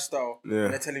certain lifestyle Yeah.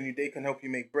 and they're telling you they can help you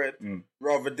make bread,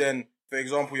 rather than, for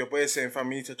example, your boy is saying,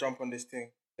 fam, you need to jump on this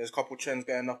thing. There's a couple trends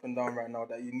going up and down right now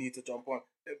that you need to jump on.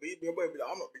 Your boy be like,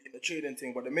 I'm not really in the trading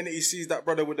thing, but the minute he sees that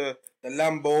brother with the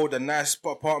Lambo, the nice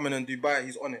apartment in Dubai,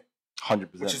 he's on it,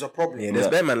 100%. which is a problem. Yeah, there's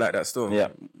bare man like that still. Yeah.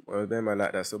 Well, bare man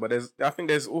like that still. But I think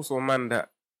there's also a man that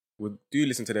would do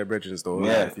listen to their brethren though.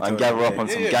 Yeah, Like, if you and tell gather them, up on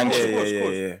yeah, some yeah, gang of shit.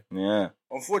 course. Yeah.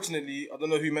 Unfortunately, I don't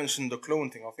know who mentioned the clone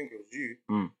thing. I think it was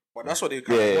you. But that's what they Yeah,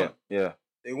 kind of yeah, want. yeah.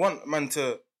 They want man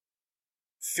to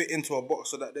fit into a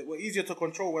box so that they were easier to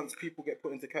control once people get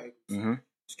put into categories. Mm-hmm.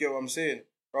 You get what I'm saying?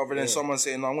 Rather than someone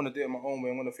saying, no, I'm going to do it my own way,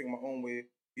 I'm going to think my own way,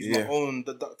 use my own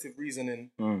deductive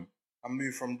reasoning, and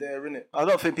move from there, innit? I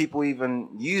don't think people even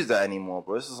use that anymore,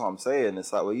 bro. This is what I'm saying.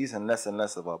 It's like we're using less and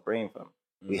less of our brain, fam.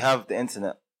 We have the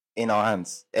internet in our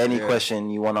hands. Any question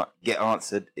you want to get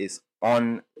answered is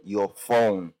on your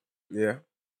phone. Yeah.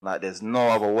 Like, there's no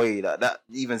other way. That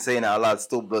even saying it out loud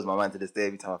still blows my mind to this day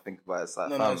every time I think about it. It's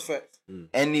like, No, it's fact.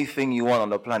 anything you want on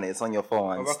the planet, it's on your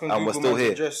phone, If I can and we're Google still man's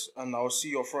here. address and I'll see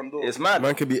your front door. It's mad.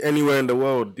 Man could be anywhere in the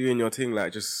world doing your thing,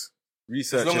 like just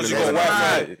researching. As long as you and got all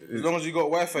that. Wi-Fi, as long as you got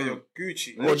Wi-Fi, you're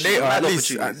Gucci. Or Literally, data mad at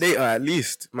least. opportunities. Data at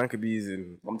least. Man could be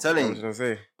using. I'm telling What you. I'm trying to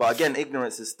say. But again,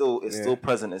 ignorance is still still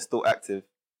present. It's still active.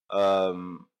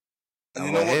 And you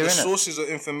we're know what? here, The innit? sources of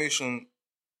information,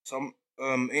 some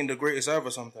ain't the greatest either.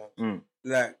 Sometimes,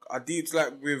 like I did,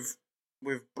 like with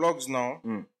blogs now.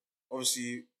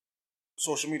 Obviously,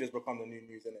 social media's become the new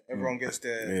news, innit? Everyone gets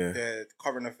their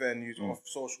current affair news off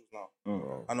socials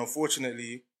now, and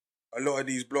unfortunately, a lot of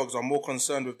these blogs are more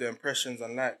concerned with their impressions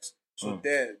and likes. So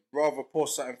they'd rather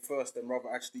post something first than rather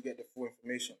actually get the full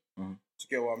information. Do you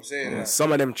get what I'm saying? Yeah, Like,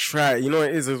 some of them try. You know what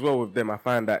it is as well with them. I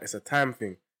find that it's a time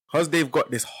thing. Because they've got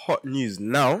this hot news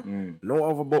now, no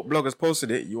other bloggers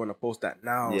posted it. You want to post that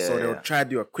now. So they'll try to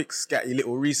do a quick scatty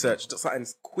little research, just something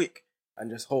quick, and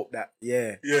just hope that,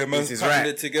 man's this is putting right.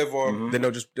 it together. Then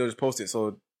they'll just post it.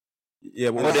 So, yeah.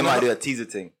 Or they might do a teaser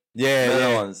thing. Yeah, The other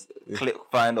yeah. ones, click,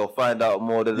 find out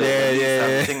more. The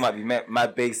Yeah. thing might be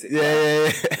mad basic. Yeah.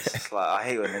 It's just like, I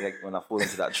hate when I fall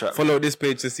into that trap. Follow this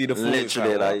page to see the full.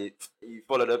 Literally, Like, like, you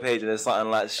follow the page and there's something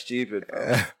like stupid.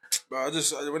 bro. But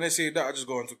when they say that, I just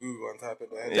go onto Google and type it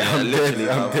there. Yeah, literally,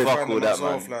 I'm man. dead. Fuck all that,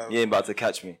 Myself, man. like- You ain't about to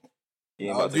catch me. You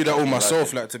ain't I'll about to do that catch all me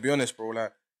myself, like like, to be honest, bro,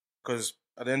 like, because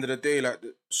at the end of the day, like,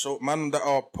 so man that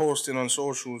are posting on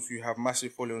socials, you have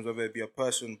massive followings, whether it be a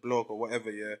person, blog, or whatever,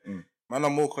 yeah. Man are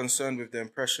more concerned with their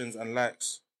impressions and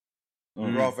likes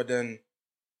rather than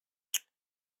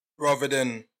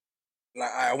like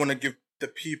I want to give the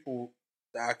people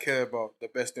that I care about the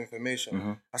best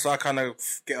information. That's why I kind of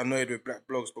get annoyed with black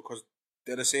blogs, because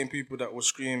they're the same people that will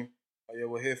scream, oh, yeah,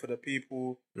 we're here for the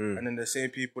people, and then the same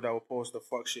people that will post the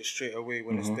fuck shit straight away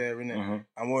when it's there, innit?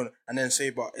 And then say,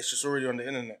 but it's just already on the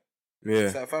internet.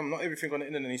 It's yeah. like, fam, not everything on the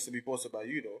internet needs to be posted by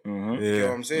you, though. Mhm. You know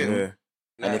what I'm saying? Yeah.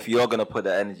 And if you're gonna put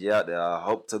that energy out there, I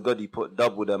hope to God you put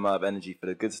double the amount of energy for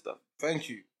the good stuff. Thank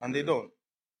you. And they don't.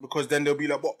 Because then they'll be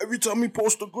like, but every time we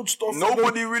post the good stuff,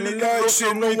 Nobody really likes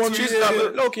it, no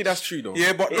one Low-key, that's true though.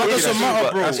 Yeah, but It that is doesn't true, matter,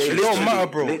 but bro. that's It true. don't matter,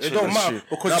 bro. It Literally, don't that's matter. true.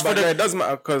 Because No, it's for but the... it does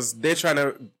matter because they're trying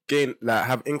to gain, like,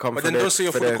 have income. But for then their, don't say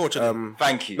you're for the culture then.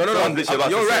 Thank you. No. I'm literally about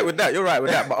to You're say right it. with that. You're right with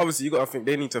that. But obviously, you gotta think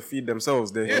they need to feed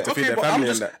themselves. They need to feed their but family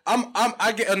and that.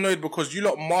 I get annoyed because you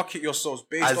lot market yourselves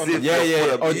based As on if the... you're yeah.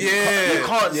 full of- Oh, you yeah.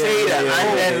 can't say that yeah,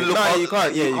 and yeah. then look No, up- you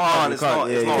can't. Yeah, you can't. It's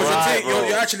not Yeah, right, bro.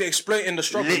 You're actually exploiting the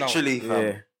struggle Literally, now. fam.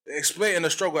 Yeah. Exploiting the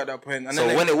struggle at that point. And So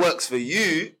then when it works for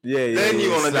you, Yeah, then you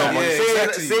want to slap. jump on. Yeah, Say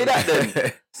exactly. say that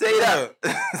then. Say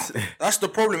that. that's the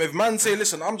problem. If man say,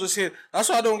 listen, I'm just here. That's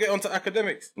why I don't get onto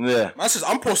academics. Yeah. Man says,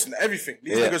 I'm posting everything.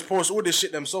 These Yeah. niggas post all this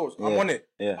shit themselves. I'm Yeah. on it.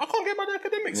 Yeah. I can't get by the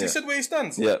academics. He Yeah. said where he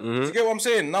stands. Yeah. Do you get what I'm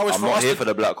saying? Now it's I'm for not us here to... for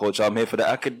the black culture. I'm here for the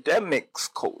academics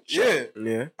culture. Yeah.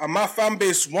 Yeah. And my fan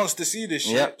base wants to see this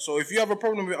shit. Yeah. So if you have a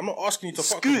problem with it, I'm not asking you to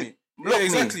fuck Scoot. with me. Block Yeah, me.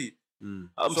 exactly.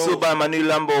 I'm So- still buying my new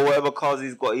Lambo or whatever cars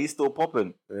he's got. He's still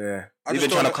popping. Yeah. I He's just been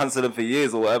trying to don't- cancel him for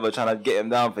years or whatever, trying to get him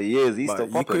down for years. He's But still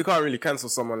you popping. can't really cancel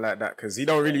someone like that because he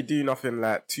don't really do nothing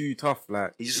like too tough.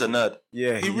 Like, He's just a nerd.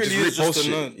 yeah, He really is just posts a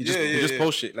shit. nerd. He just, Yeah, he yeah, just yeah.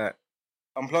 post shit like,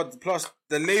 And plus,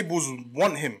 the labels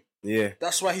want him. yeah,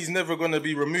 That's why he's never going to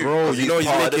be removed. bro. Because You know he's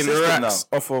he's part of the making system racks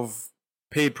off of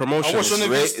paid promotion. I watched one of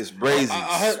his... It's brazy.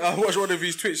 I watched one of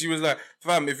his tweets. He was like,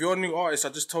 fam, if you're a new artist, I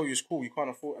just tell you it's cool. You can't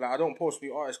afford... Like, I don't post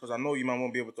new artists because I know you man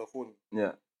won't be able to afford me.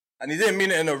 Yeah. And he didn't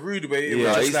mean it in a rude way. It Yeah,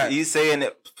 was just he's, like... he's saying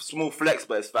it small flex,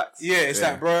 but it's facts. Yeah, it's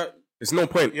like, bro, It's no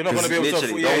point. You're not gonna be able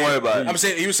literally, to. don't worry about it. I'm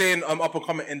saying he was saying up and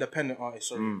coming independent artist.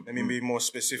 Sorry, let me be more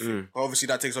specific. Obviously,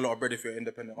 that takes a lot of bread if you're an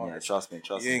independent Yeah, artist. trust me.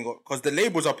 You ain't got because the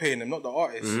labels are paying them, not the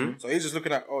artists. So he's just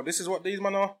looking at, oh, this is what these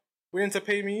men are willing to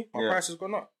pay me. My price has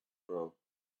gone up, Bro.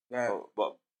 like,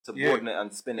 But to broaden it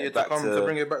and spin it back to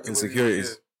bring it back to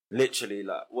insecurities. literally,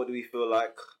 like, what do we feel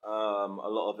like?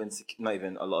 Not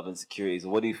even a lot of insecurities.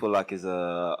 What do you feel like is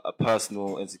a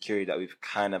personal insecurity that we've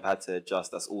kind of had to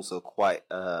adjust? That's also quite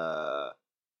a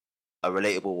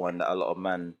relatable one that a lot of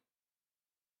men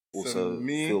also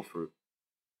feel through.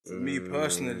 For me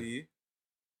personally,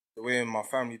 the way my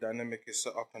family dynamic is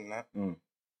set up and that,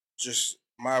 just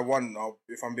my one.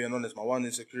 If I'm being honest, my one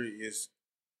insecurity is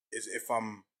if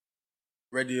I'm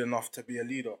ready enough to be a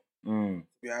leader. Be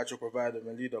an actual provider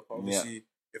and leader. But obviously,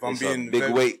 if I'm It's being a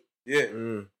big weight. yeah, do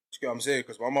you get what I'm saying?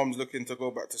 Because my mum's looking to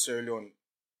go back to Sierra Leone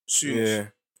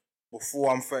soon,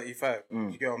 before I'm 35. Do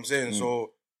you get what I'm saying?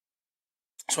 So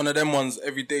it's one of them ones.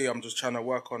 Every day I'm just trying to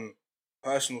work on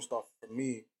personal stuff for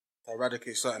me to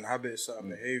eradicate certain habits, certain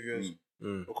behaviors.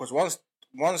 Because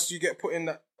once you get put in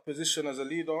that position as a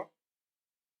leader,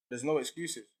 there's no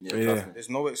excuses. There's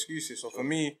no excuses. So for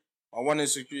me, my one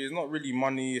insecurity is not really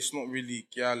money. It's not really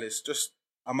gal. It's just,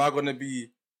 am I gonna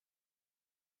be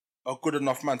a good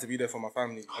enough man to be there for my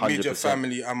family, 100%. immediate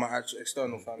family, and my actual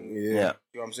external family? Yeah. You know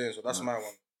what I'm saying? So that's my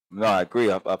one. No, I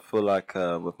agree. I feel like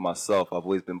with myself, I've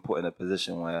always been put in a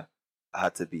position where I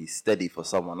had to be steady for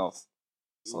someone else.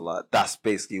 So like that's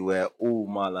basically where all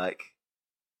my like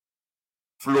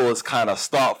flaws kind of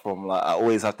start from. Like I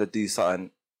always have to do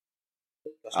something.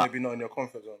 That's maybe not in your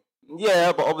comfort zone.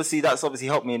 Yeah, but that's obviously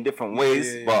helped me in different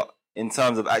ways. Yeah. But in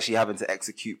terms of actually having to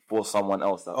execute for someone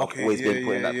else, that I've always been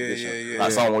put in that position.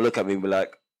 Like someone will look at me and be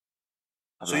like,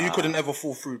 so you couldn't ever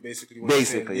fall through, basically.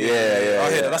 Basically, yeah.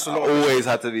 I hear that. That's a lot. I always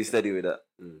had to be steady with that,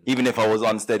 even if I was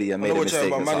unsteady and made a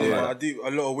mistake. I do.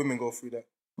 A lot of women go through that.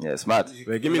 Yeah, it's mad.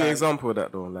 Wait, give me an example of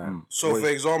that though. Like, so for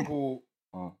example,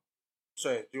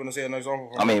 sorry, do you want to say an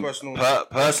example? I mean,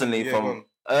 personally, from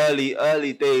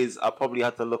early days, I probably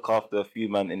had to look after a few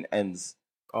men in ends.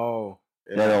 Oh.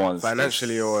 The other ones,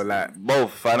 financially or like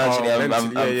both financially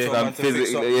and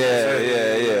physically.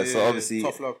 Yeah. So obviously,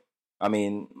 tough love. I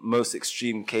mean, most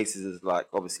extreme cases is like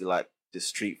obviously like just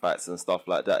street fights and stuff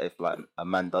like that. If like a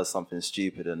man does something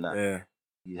stupid and that,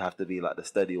 you have to be like the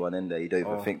steady one in there. You don't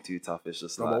even think too tough. It's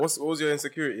just like. But what was your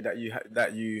insecurity that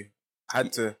you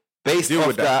had to based deal off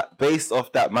with that? Based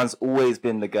off that, man's always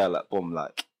been the girl like boom,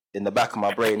 like in the back of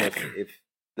my brain. If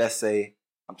let's say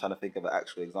I'm trying to think of an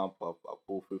actual example, I'll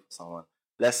pull through for someone.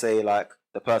 Let's say like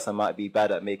the person might be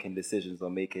bad at making decisions or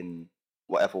making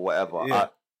whatever. Yeah.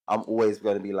 I'm always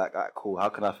going to be like, all right, cool. How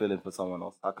can I fill in for someone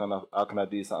else? How can I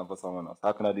do something for someone else?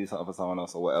 How can I do something for someone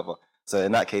else or whatever? So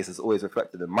in that case, it's always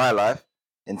reflected in my life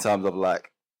in terms of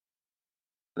like,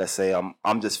 let's say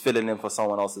I'm just filling in for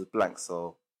someone else's blank.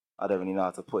 So I don't really know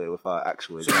how to put it without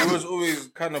actual. So you was always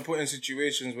kind of put in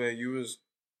situations where you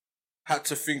had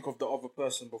to think of the other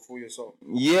person before yourself.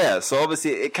 Yeah. So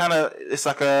obviously it's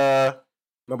like a.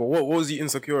 No, but what was he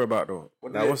insecure about though?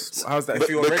 How's that?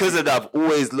 Because of that, I've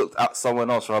always looked at someone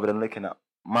else rather than looking at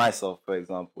myself. For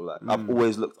example, like I've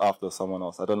always looked after someone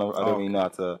else. I don't really know how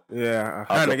to. Yeah,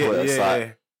 I kind of get it.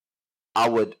 Yeah. I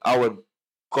would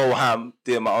go ham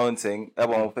doing my own thing.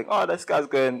 Everyone would think, oh, this guy's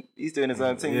he's doing his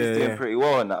own thing. He's doing pretty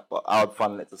well in that. But I would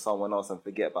funnel it to someone else and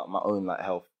forget about my own like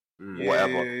health,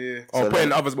 whatever. Yeah. So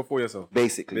putting others before yourself.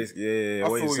 Basically. Yeah.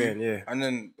 What you're saying, yeah. And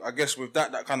then I guess with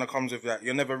that kind of comes with that.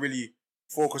 You're never really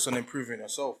focus on improving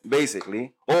yourself.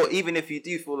 Basically. Or even if you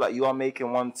do feel like you are making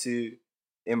 1-2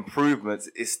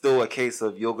 improvements, it's still a case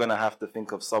of you're going to have to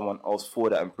think of someone else for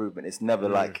that improvement. It's never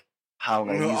like how I'm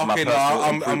going to use my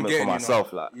personal improvement for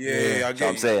myself. Like, I get what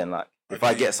I'm saying. Like, if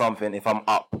I get something, if I'm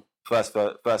up, first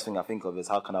thing I think of is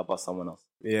how can I bust someone else?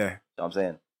 Yeah. You know what I'm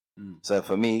saying? So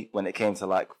for me, when it came to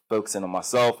like focusing on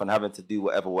myself and having to do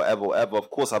whatever, of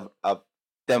course I've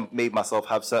then made myself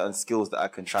have certain skills that I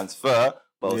can transfer.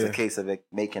 But it was a case of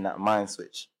making that mind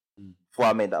switch. Before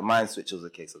I made that mind switch, it was a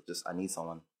case of just, I need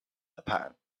someone, a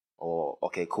pattern. Or,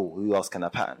 okay, cool, who else can I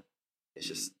pattern? It's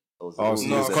just... So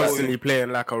you was constantly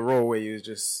playing like a role where you was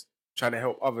just trying to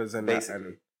help others and basically. That.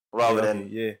 And, rather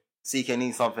than, CK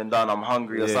needs something done, I'm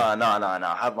hungry or something. No,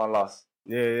 have my last.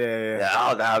 Yeah.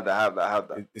 Have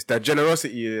that. It's that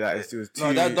generosity that it's too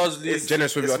that does lead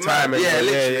generous with your time. And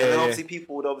literally. And obviously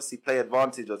people would obviously play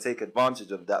advantage or take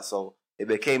advantage of that. So it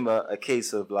became a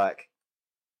case of like,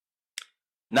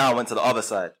 now I went to the other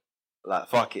side. like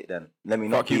fuck it then. Let me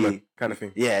not Fuck you, be man, kind of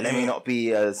thing. Yeah, let me not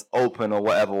be as open or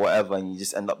whatever, and you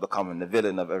just end up becoming the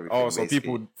villain of everything. Oh, so basically.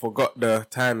 people forgot the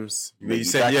times where you Maybe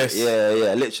said back- yes.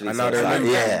 Yeah, literally. And So now it's they're like,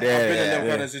 remembering. yeah. I've been in them yeah.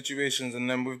 kind of situations, and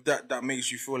then with that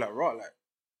makes you feel like, right, like,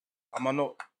 am I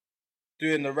not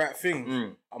doing the right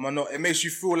thing? Am I not? It makes you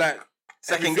feel like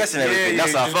Second guessing everything.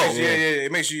 That's how I felt. Yeah.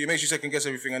 It makes you second guess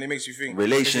everything, and it makes you think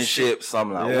Relationships.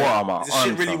 I'm like, Yeah. what am I is this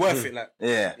shit on, really fam? worth it? Like,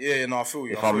 Yeah. yeah, no, I feel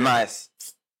you. If I feel I'm you. nice,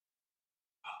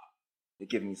 they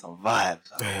give me some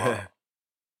vibes. Like,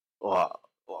 what?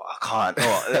 I can't. You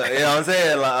know what I'm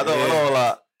saying? Like, I don't know.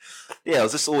 Like, yeah, it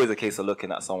was just always a case of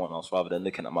looking at someone else rather than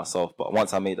looking at myself. But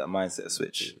once I made that mindset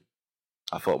switch,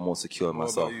 I felt more secure in What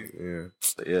myself. about you? Yeah.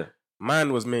 But yeah.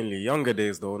 Mine was mainly younger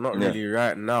days though, not really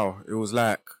right now. It was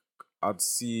like I'd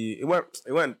see it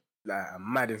weren't like a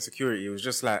mad insecurity. It was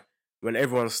just like when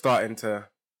everyone's starting to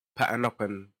pattern up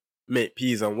and make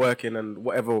peas and working and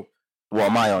whatever, What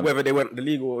am I on? whether they went the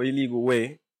legal or illegal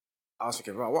way, I was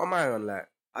thinking, right, what am I on? Like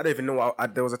I don't even know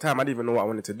what there was a time I didn't even know what I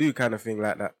wanted to do, kind of thing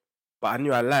like that. But I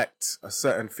knew I liked a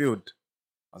certain field.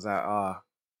 I was like,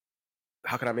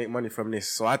 how can I make money from this?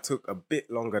 So I took a bit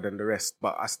longer than the rest,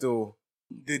 but I still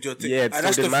Did your thing? Yeah, And still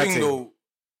that's did the my thing thing. though.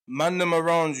 Man, them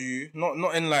around you,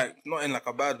 not in like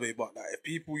a bad way, but like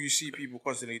if you see people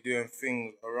constantly doing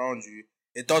things around you,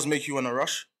 it does make you want to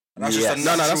rush. And that's Yes. just a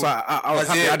no, natural. that's why I was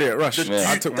happy I didn't rush.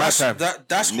 I took my time.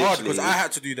 That's hard because Literally. I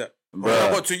had to do that. When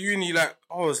I got to uni, like,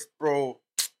 bro,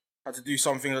 had to do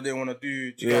something I didn't want to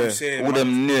do. Do you get what I'm saying? All Man,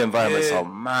 them new environments yeah. are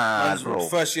mad, man's bro.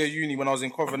 first year uni when I was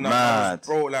in Covenant, Mad.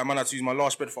 bro, like, man, I had to use my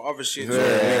last spread for other shit. So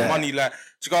Yeah. make money, like, do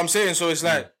you get what I'm saying? So it's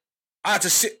like, I had to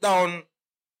sit down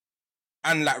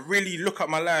and like really look at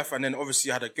my life, and then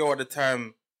obviously I had a girl at the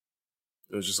time.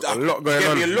 There was just a lot going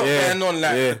on. A lot going on.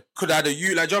 Like, yeah. could I have a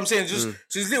you? Like, do you know what I'm saying? Just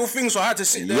so these little things. So I had to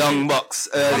sit there. Young bucks,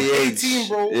 I'm early 18, age.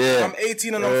 bro. Yeah. I'm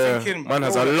 18 and Yeah. I'm thinking, Man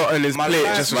has bro, a lot on his my plate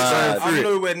life, just for man, going through I'm it.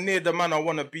 nowhere near the man I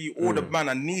want to be or the man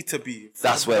I need to be.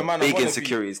 That's The where man I big wanna be.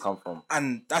 insecurities come from.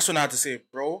 And that's when I had to say,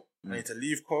 bro, I need to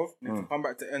leave Cov, I need to come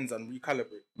back to ends and recalibrate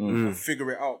and figure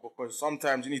it out, because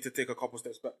sometimes you need to take a couple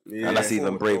steps back. Yeah. And that's even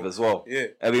Forward, brave bro. as well. Yeah.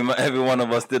 Every one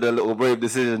of us did a little brave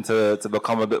decision to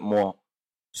become a bit more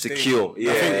secure.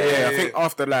 Stable. I think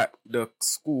after like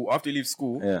after you leave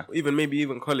school, Yeah. maybe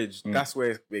even college, that's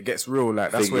where it gets real.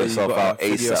 Like that's Figure where you yourself gotta out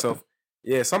figure ASAP. yourself.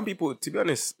 Yeah, some people, to be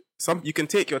honest, you can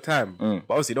take your time, but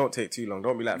obviously don't take too long.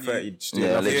 Don't be like 30. Just do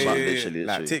Yeah, nothing. literally.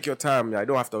 Like take your time. Yeah, I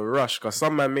don't have to rush, because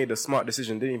some man made a smart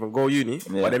decision, didn't even go uni,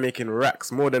 Yeah. but they're making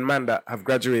racks more than man that have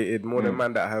graduated, more than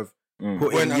man that have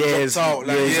put When in I years. dropped out,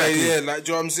 like, exactly. like,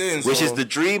 do you know what I'm saying? Which So- is the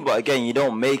dream, but again, you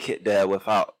don't make it there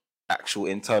without actual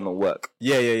internal work.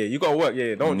 Yeah. You gotta work.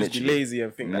 Yeah, don't just be Literally. lazy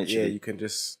and think that Literally. you can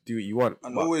just do what you want.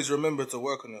 And But- always remember to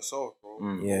work on yourself, bro.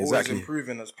 Yeah, We're exactly. Always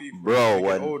improving as people. Bro, We get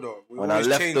when- older. We're When I always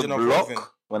left the changing our block, clothing.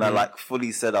 when I like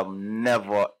fully said I'm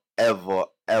never,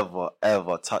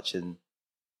 ever touching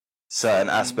certain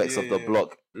aspects of the yeah.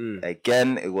 block Mm.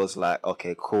 again, it was like,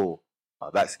 okay, cool. My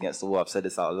back's against the wall. I've said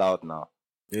this out loud now.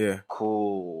 Yeah.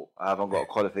 Cool. I haven't got a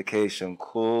qualification.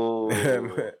 Cool.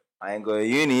 I ain't going to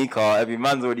uni, car. Every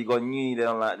man's already got uni. They're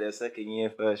on like their second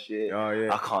year, first year. Oh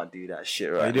yeah. I can't do that shit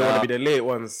You right don't now. want to be the late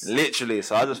ones. Literally.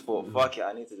 So I just thought, fuck it.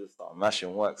 I need to just start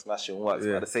smashing work. But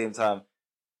Yeah. at the same time,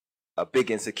 a big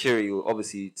insecurity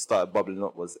obviously started bubbling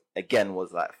up was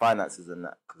like finances and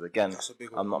that. Because again, That's a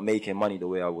big one. I'm not making money the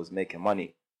way I was making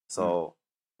money. So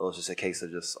it was just a case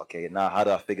of just, okay, now how do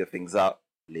I figure things out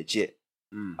legit?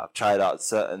 Mm. I've tried out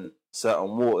certain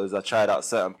waters. I tried out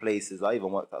certain places. I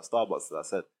even worked at Starbucks. I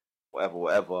said, whatever.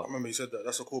 I remember you said that.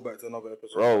 That's a callback to another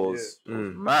episode. Bro, it Yeah.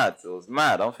 was mad. It was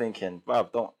mad. I'm thinking,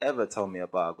 bruv, don't ever tell me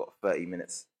about I got 30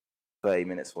 minutes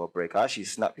for a break. I actually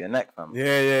snap your neck, fam.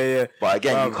 Yeah. But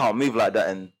again, you Bruv. can't move like that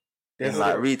in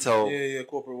like retail. Yeah,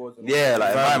 corporate world. Yeah, like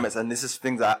environments. And this is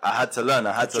things I had to learn.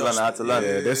 I had to learn.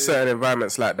 Yeah, there's certain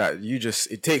environments like that.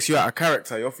 It takes you out of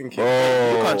character. You're thinking,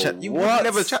 Bro, you can't chat. You would what?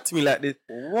 never chat to me like this.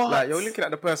 What? Like you're looking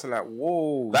at the person like,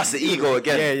 whoa. That's the ego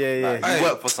again. Yeah. Like, Hey. you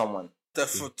work for someone.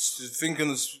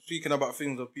 Speaking about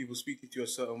things of people speaking to you a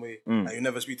certain way, Mm. and you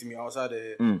never speak to me outside of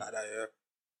here, Mm. like that, yeah.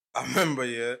 I remember,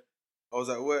 I was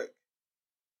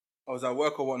at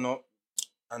work or whatnot,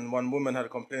 and one woman had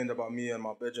complained about me and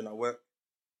my bedroom at work,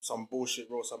 some bullshit,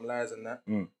 bro, some lies and that,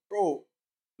 Mm. bro.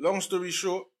 Long story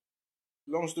short,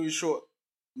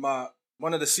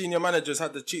 one of the senior managers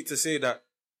had the cheek to say that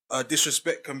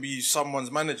disrespect can be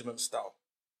someone's management style.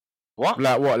 What?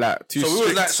 Like what? Like too So we was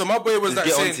strict. like, so my boy was Just like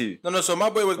get saying, onto you. no. So my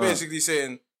boy was basically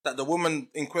saying that the woman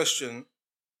in question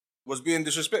was being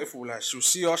disrespectful. Like she'll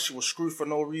see us, she will screw for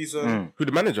no reason. Mm. Who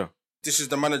the manager? this is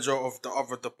the manager of the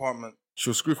other department.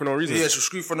 She'll screw for no reason. Yeah, she'll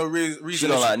screw for no reason. She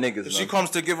don't like niggas, If man. she comes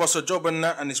to give us a job and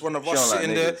that, and it's one of us don't like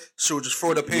sitting there, niggas. she'll just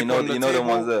throw the paper know- on the you know table. them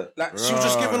ones there. Like, she was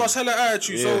just giving us hella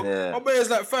attitude. So, Yeah. my boy is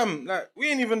like, fam, like, we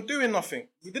ain't even doing nothing.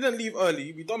 We didn't leave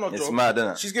early. We done our It's job. mad,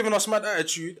 innit? She's giving us mad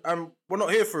attitude, and we're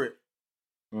not here for it.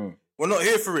 Mm. We're not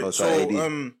here for it. Oh, it's So, like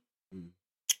AD.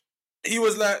 he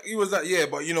was like, yeah,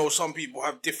 but you know, some people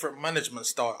have different management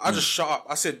style. I just shut up.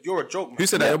 I said, you're a joke, man. Who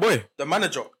said that? Your boy? The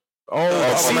manager. Oh,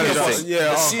 The senior manager. boss. Yeah.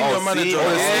 The senior manager.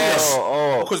 Yes.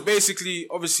 Oh. Because basically,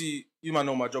 obviously, you might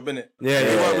know my job, innit? Yeah, We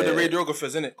yeah, work with the yeah.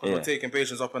 radiographers, innit? Because Yeah. we're taking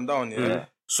patients up and down, yeah? Yeah.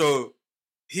 So,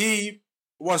 he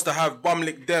wants to have bum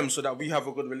lick them so that we have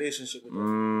a good relationship with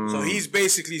them. So, he's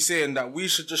basically saying that we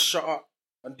should just shut up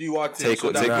and do our thing Take so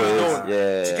what that take we what it is. don't.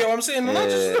 Yeah. Do you get what I'm saying? And I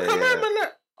just Yeah, look at yeah. man,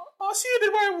 like, I see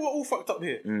you, why we're all fucked up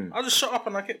here. Mm. I just shut up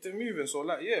and I kept it moving. So,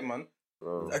 like, yeah, man.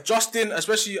 Adjusting,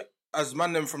 especially as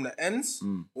man them from the ends,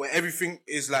 where everything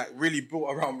is like really built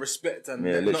around respect and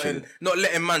Yeah, not, not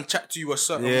letting man chat to you a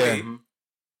certain Yeah. way.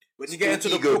 When you get into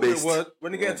the ego corporate based. world,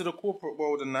 into the corporate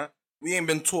world and that, we ain't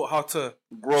been taught how to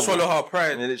Brother. swallow our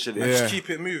pride Yeah, and literally. Yeah. just keep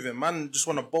it moving. Man, just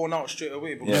want to bone out straight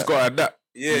away. Because You just gotta adapt.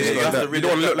 yeah, You you gotta have to adapt. You really don't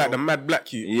want to look adapt, like the mad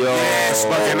black you. Yo. Yes,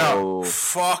 bugging out.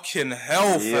 fucking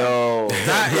hell, fam. Yo.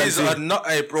 That is a nut,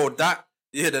 hey, bro. That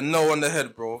you hit the no on the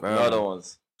head, bro. Another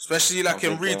ones. Especially like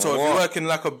I'm in thinking, retail, if you what? work in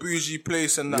like a bougie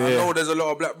place and that, I Yeah. know there's a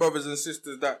lot of black brothers and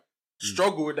sisters that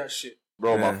struggle with that shit.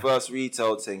 Bro, Yeah. my first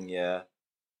retail thing, yeah,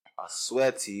 I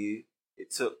swear to you,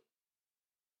 it took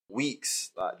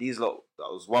weeks. Like, these lot, that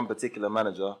was one particular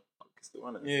manager.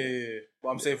 Yeah. But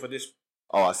I'm saying for this,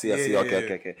 Oh, I see. Yeah, yeah, Okay,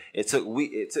 yeah. okay. It took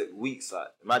weeks. Like,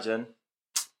 imagine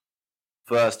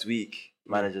first week,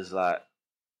 manager's like,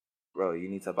 bro, you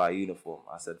need to buy a uniform.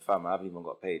 I said, fam, I haven't even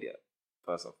got paid yet.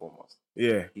 First and foremost,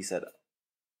 Yeah. he said,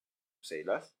 say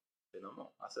less. Say no more.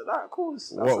 I said, alright, cool.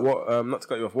 What? Not to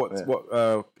cut you off. Yeah.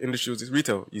 What industry was this?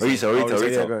 Retail. You Oh, said? retail,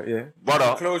 you said, retail. Yeah.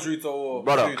 brother? clothes retail or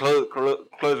Brother, food.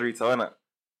 clothes retail, innit?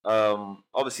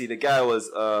 Obviously the guy was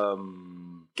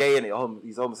gay in it.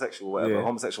 He's homosexual, whatever. Yeah.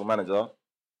 Homosexual manager,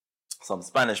 some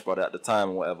Spanish brother at the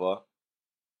time, or whatever.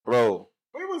 Bro,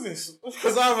 Where was this?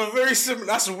 Because I have a very similar.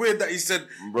 That's weird that he said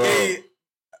Bro. gay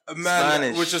man,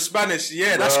 Spanish. which is Spanish.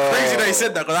 Yeah, that's Bro. crazy that he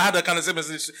said that because I had a kind of similar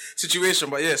situation.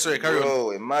 But yeah, sorry, carry on.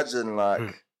 bro, imagine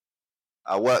like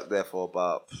I worked there for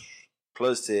about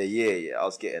close to a year. Yeah, I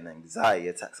was getting anxiety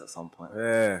attacks at some point.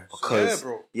 Yeah. Because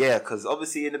Yeah, bro. because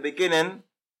obviously in the beginning,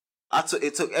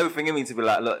 it took everything in me to be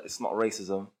like, look, it's not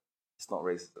racism. It's not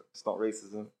racism. It's not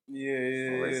racism. Yeah.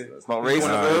 It's not You wanna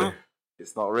racism. go?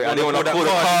 It's not racism. I didn't want to pull the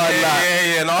card Yeah, like.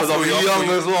 yeah. No, I Because feel I'm you, I young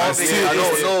feel you. as well. I'm That's thinking, too I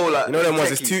don't easy. know. Like, You know them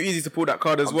ones. It's techies. too easy to pull that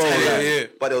card as I'm well. telling you, like.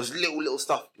 yeah. But there was little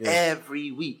stuff Yeah.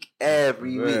 every week.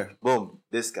 Every Yeah. week. Boom.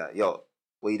 This guy. Yo,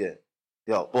 what you doing?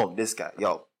 Yo, boom. This guy.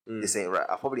 Yo, Mm. this ain't right.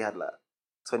 I probably had like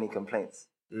 20 complaints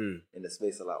Mm. in the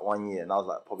space of like 1 year. And I was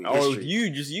like, probably Oh, history.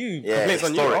 you. Yeah, Complaints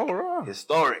on you. historic. Oh, right.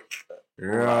 Historic. Like,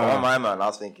 Yeah. on my man, I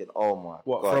was thinking, oh my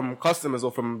What, God. from customers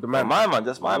or from the man? My man,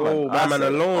 just my man. Oh, I my man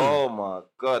said, alone. Oh my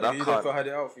God, I You can't. never had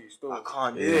it out for you still. I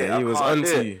can't do Yeah, it. I he was can't do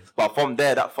onto it. you. But from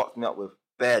there, that fucked me up with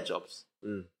bare jobs.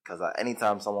 Mm. Because like,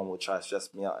 anytime someone would try to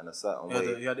stress me out in a certain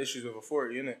way, You had issues with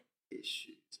authority, innit?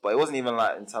 issues. But it wasn't even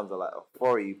like in terms of like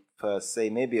authority per se.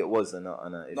 Maybe it was in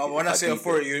a No, when I say deep it.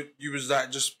 authority, you was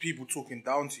like just people talking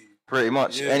down to you. Pretty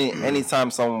much. Yeah.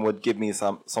 Anytime someone would give me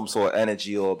some sort of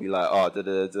energy or be like, oh, I'd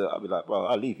be like, bro,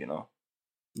 I'll leave, you know.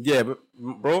 Yeah, but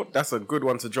bro, that's a good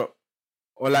one to drop.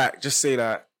 Or like, just say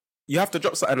that you have to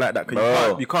drop something like that because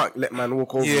Bro. you can't let man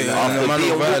walk over. Yeah, you. Like, yeah, the After man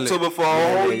being will walked violate. over for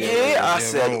a whole year, I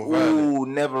said, man will violate. ooh,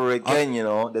 never again, you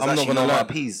know. There's I'm not actually gonna no lie. more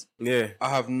peas. Yeah, I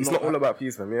have it's not. not all about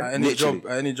peace, man. Yeah, At any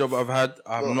Literally. job I've had,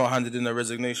 I have Bro. not handed in a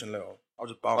resignation letter. I'll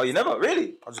just bounce. Oh, you never?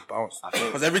 Really? I'll just bounce. I think-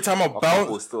 Because every time I A couple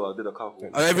bounce, still. I did a couple.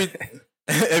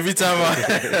 every time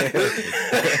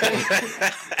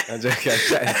I'm joking, I'm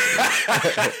chatting.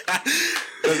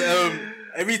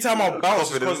 every time I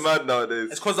bounce, It's mad nowadays.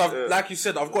 it's because I've, like you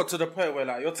said, I've got to the point where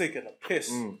like you're taking a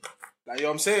piss. Like, you know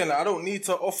what I'm saying? Like, I don't need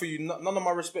to offer you none of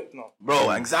my respect now.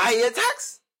 Bro, anxiety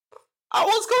attacks? I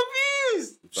was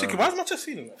confused. Shiki, why is my chest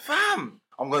feeling that? Fam,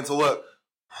 I'm going to work.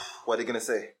 What are they going to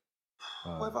say?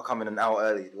 What if I come in an hour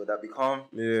early? Would that be calm?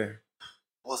 Yeah,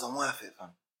 Wasn't worth it, fam.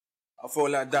 I feel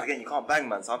like that. Again, you can't bang,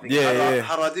 man. So I'm thinking, Yeah,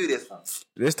 how do I do this, fam?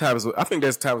 I think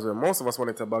there's times where most of us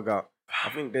wanted to bug out. I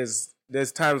think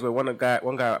there's times where one guy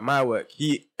at my work,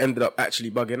 he ended up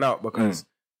actually bugging out because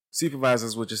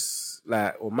supervisors were just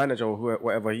like, or manager or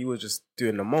whatever, he was just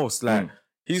doing the most. Like,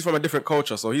 he's from a different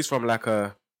culture, so he's from like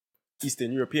a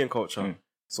Eastern European culture.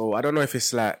 So I don't know if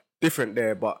it's like different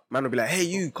there, but man will be like, hey,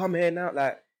 you come here now.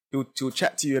 Like, he'll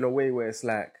chat to you in a way where it's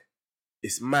like,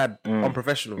 it's mad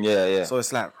unprofessional. Yeah. So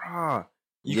it's like,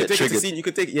 you You could get take it to triggered.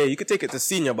 senior. You could take it to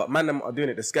senior, but man, them are doing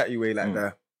it the scatty way, like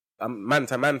the man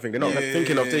to man thing. They're not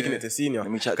thinking of taking it to senior. Let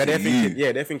me chat 'Cause to they're thinking,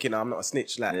 you. they're thinking, I'm not a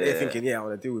snitch. Like they're thinking, I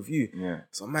want to deal with you. Yeah.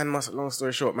 So long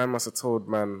story short, man must have told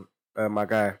my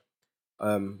guy,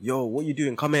 yo, what you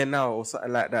doing? Come here now or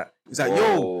something like that. He's like,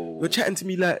 yo, Whoa. you're chatting to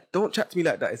me like, don't chat to me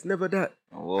like that. It's never that.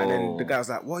 Whoa. And then the guy was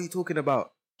like, what are you talking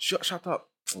about? Shut up.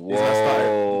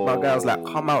 Whoa. My guy was like,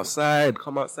 come outside,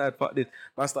 fuck this.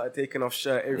 Man started taking off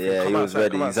shirt, everything. Yeah, come he was outside,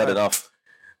 ready. come He's had outside. enough.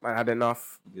 Man had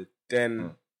enough. Good.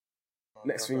 Then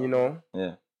next thing you know,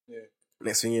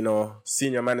 next thing you know,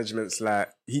 senior management's like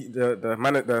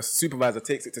the supervisor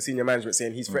takes it to senior management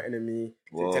saying he's threatening me,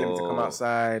 telling him to come Whoa.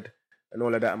 outside and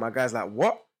all of that. And my guy's like,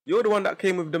 what? You're the one that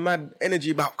came with the mad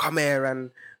energy about come here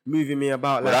and moving me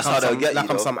about Well, like that's how they'll get you, I'm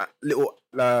though. some little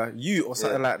youth or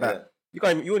something like that. You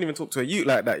won't even talk to a youth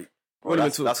like that. Well,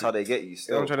 that's how they get you You know what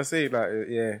still. I'm trying to say? Like,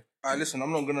 yeah. Alright, listen,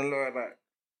 I'm not gonna lie, like,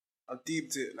 I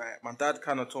deeped it, like, my dad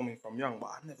kind of told me from young, but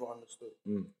I never understood.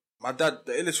 My dad,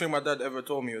 the illest thing my dad ever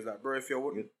told me was like, bro,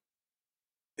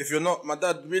 if you're not, my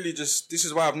dad really just, this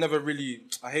is why I've never really,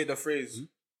 I hate the phrase,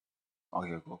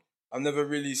 Okay, cool. I've never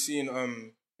really seen,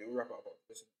 we'll wrap it up.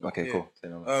 Listen. Okay, Yeah. cool. Say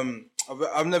no more.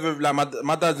 I've never, like,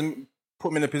 my dad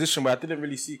put me in a position where I didn't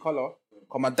really see colour.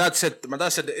 Cause my dad said the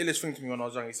illest thing to me when I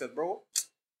was young. He said, bro,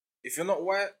 if you're not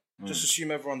white, just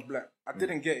assume everyone's black. I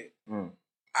didn't get it.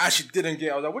 I actually didn't get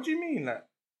it. I was like, what do you mean? Like,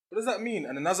 what does that mean?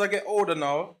 And then as I get older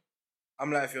now,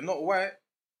 I'm like, if you're not white,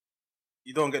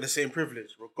 you don't get the same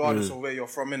privilege, regardless of where you're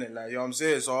from, innit? Like, you know what I'm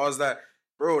saying? So I was like,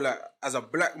 bro, like, as a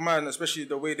black man, especially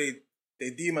the way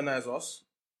they demonize us,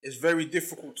 it's very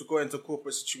difficult to go into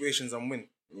corporate situations and win.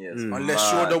 Yes,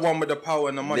 Unless you're the one with the power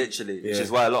and the money. Literally, which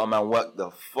is why a lot of man work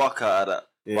the fuck out of that.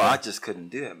 Yeah. But I just couldn't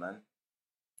do it, man.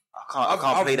 I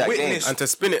can't play that game. witnessed- And to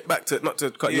spin it back to, not to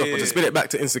cut you off, but to spin it back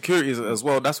to insecurities as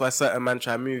well. That's why certain man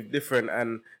try to move different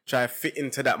and try to fit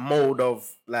into that mold of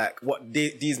like what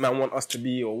these man want us to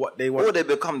be or what they want. Or they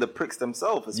become the pricks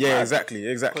themselves. It's Yeah, mad. exactly.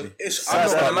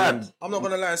 I'm not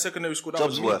gonna lie. In secondary school, that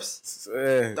was me.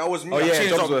 Jobsworths. That was me. Oh I yeah,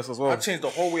 changed Jobsworth as well. I changed the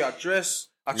whole way I dress.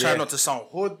 I try not to sound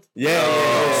hood. Yeah.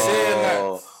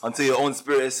 Oh, until your own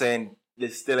spirit is saying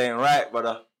this still ain't right,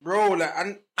 brother. Bro, like,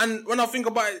 and when I think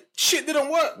about it, shit didn't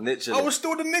work. Literally. I was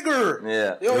still the nigger.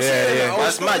 Yeah. You know what I'm saying? Yeah. Like, I was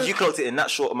That's still mad. the- You clocked it in that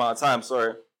short amount of time.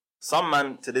 Sorry. Some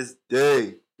man to this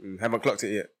day, Haven't clocked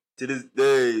it yet.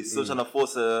 still trying to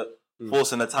force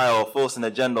an attire or force an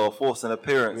agenda or force an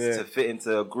appearance Yeah. to fit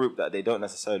into a group that they don't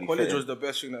necessarily College fit was in. the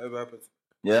best thing that ever happened.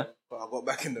 Yeah? But I got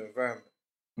back in the environment.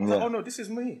 I was Yeah. like, oh no, this is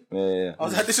me. Yeah. I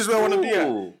was like, this is where I want to be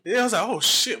Ooh. at. Yeah, I was like, oh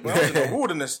shit, man. I was in the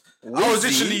wilderness. I was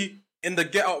Wizzy. literally in the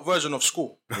get out version of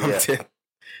school. Yeah.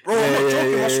 Bro, I'm not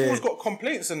joking. yeah, My yeah. school's got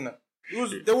complaints and that.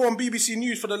 They were on BBC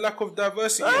News for the lack of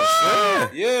diversity.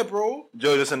 Ah. Yeah, bro.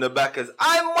 Joe just in the back is,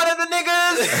 I'm one of the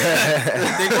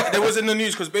niggas! They was in the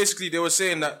news because basically they were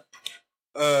saying that.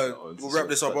 We'll wrap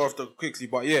this up after quickly,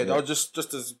 but yeah, that was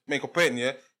just to make a point.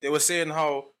 Yeah, they were saying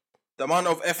how the amount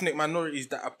of ethnic minorities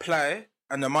that apply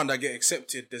and the amount that get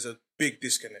accepted, there's a big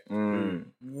disconnect.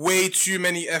 Way too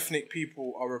many ethnic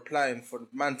people are applying for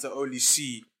man to only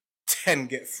see 10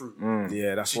 get through.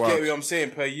 Yeah, that's Do you get why. what I'm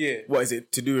saying per year? What is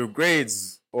it to do with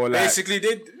grades or like? Basically,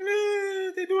 they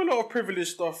do a lot of privilege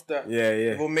stuff that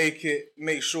Yeah. will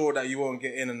make sure that you won't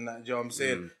get in and that. Do you know what I'm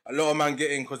saying? A lot of men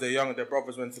get in because they're young. Their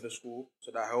brothers went to the school,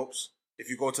 so that helps. If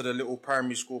you go to the little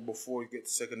primary school before you get to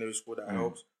secondary school, that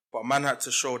helps. But man had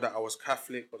to show that I was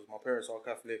Catholic because my parents are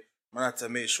Catholic. Man had to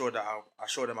make sure that I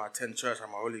showed them I attend church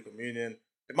and my Holy Communion.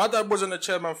 If my dad wasn't a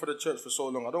chairman for the church for so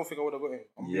long, I don't think I would have got in.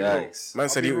 I'm being real. Yikes. Man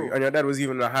said I'll you, be real. and your dad was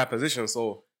even in a high position,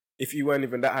 so if you weren't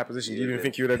even that high position, you didn't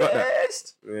think you would have got that.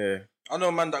 Pissed. Yeah. I know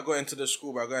a man that got into the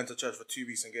school by going to church for 2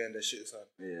 weeks and getting their shit signed.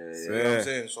 Yeah. You know what I'm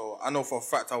saying? So I know for a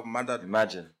fact how my dad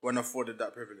Imagine. wasn't afforded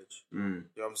that privilege. You know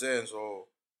what I'm saying? So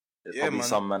There's Yeah, probably man.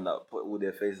 some man that put all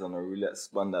their faces on a roulette,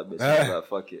 spun that bitch. and was like,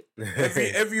 fuck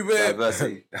it. everywhere,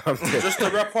 Diversity. I'm dead. just to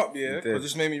wrap up, yeah, Dead. because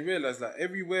this made me realize like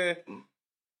everywhere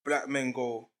black men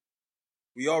go,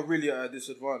 we are really at a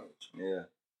disadvantage Yeah.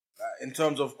 in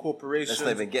terms of corporations. Let's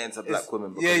not even get into black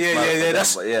women. because Yeah, it's mad for them,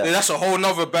 That's but that's a whole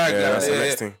nother bag. Yeah, like, that's the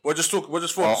next thing. We're just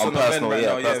focused on On the men personal, right yeah,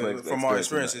 now, personal from our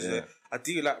experience experiences. and that, I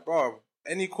deal like, bro,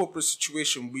 any corporate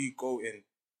situation we go in,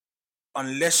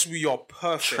 unless we are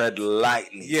perfect, tread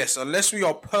lightly. yes, unless we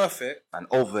are perfect, And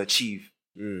overachieve.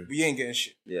 we ain't getting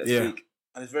shit, Yeah. Yeah. Speak.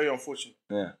 and it's very unfortunate.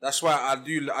 Yeah. That's why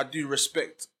I do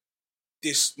respect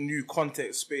this new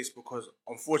content space because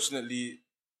unfortunately,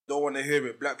 don't want to hear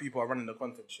it. Black people are running the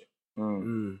content shit.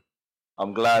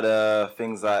 I'm glad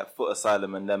things like Foot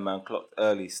Asylum and them man clocked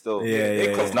early still. Yeah.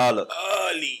 Because now look.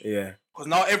 Early. Yeah. Because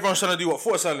now everyone's trying to do what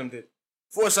Foot Asylum did.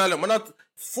 Foot Asylum,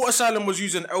 Foot Asylum was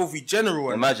using LV General.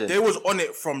 And Imagine. they was on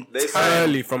it from They time.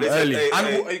 Early.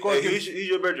 And you gotta give- who's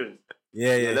your brethren?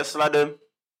 Yeah. Let's slide them.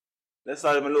 Let's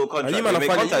slide them a little And contract. you man They are make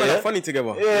funny. contact, You man yeah? are funny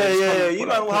together. Yeah. You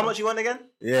man, how much you want again?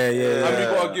 Yeah. And we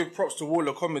Yeah. gotta give props to Wall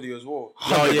of Comedy as well. Oh,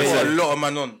 yeah, They put yeah. a lot of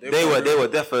man on. They were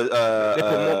definitely. They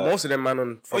put most of them man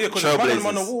on. Oh yeah, because the man on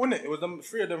the Trailblazers. wall, innit? It was them,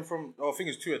 3 of them from. Oh, I think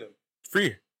it's 2 of them.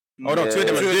 Free. Oh no, Yeah. 2 of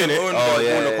them are Two of doing them it. owned Oh, the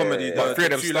yeah, Wall of yeah, Comedy. yeah. The, But 3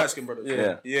 of them two stuck. light skin brothers.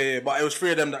 Yeah. Yeah. But it was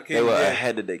 3 of them that came. They were yeah.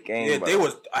 ahead of the game. Yeah, bro. they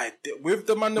was. With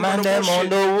the man, Man, on the them wall on shit,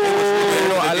 the they was- wall. You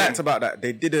know what I they liked did. about that?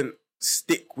 They didn't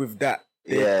stick with that.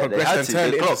 They Yeah, they progressed had and to. turned They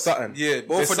it into clocked. something. Yeah,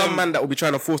 both There's of some them. man that will be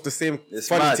trying to force the same It's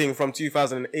funny mad. thing from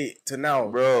 2008 to now.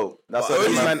 Bro, that's But what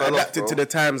these the man fell off, adapted bro. to the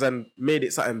times and made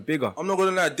it something bigger. I'm not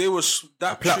gonna lie, that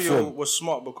A platform. trio was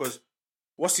smart because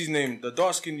what's his name? The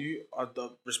dark skin you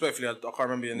respectfully, I can't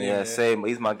remember your name. Yeah, same.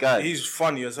 He's my guy. He's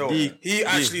funny as hell. D, He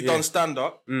actually yeah. done stand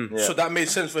up, Mm. Yeah. so that made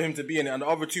sense for him to be in it. And the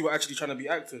other 2 were actually trying to be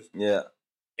actors. Yeah.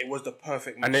 It was the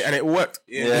perfect match. And it worked.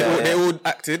 Yeah. They all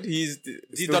acted. He's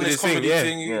done his comedy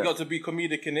thing. He Yeah. got to be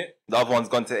comedic in it. The other one's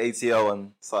gone to ATL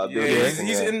and started Yeah, building. he's, this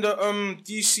he's thing, in the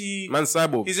DC. Man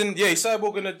Cyborg. He's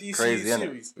Cyborg in the DC Crazy, innit?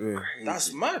 series. Yeah.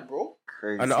 That's mad, bro.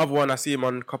 Crazy. And the other one, I see him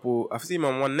on I've seen him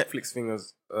on one Netflix thing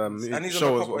as And he's on a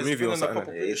show couple- as he's movie been or on a something.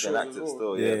 couple- Yeah, he's shows an as actor well.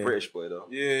 still. Yeah. Yeah, British boy though.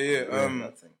 Yeah.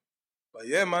 That thing. But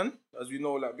yeah, man. As we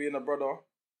know, like being a brother,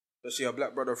 especially a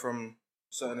black brother from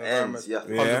certain Ends, environments,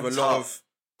 yeah.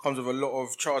 comes with a lot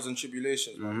of trials and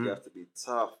tribulations, man. You have to be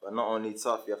tough, and not only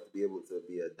tough, you have to be able to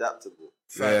be adaptable.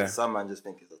 Yeah. Some man just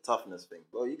think it's a toughness thing.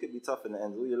 Well, you could be tough in the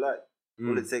end all you like.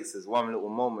 All it takes is one little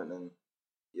moment and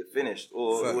you're finished.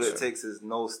 Or all it Facts. takes is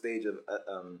no stage of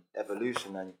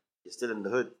evolution and you're still in the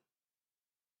hood.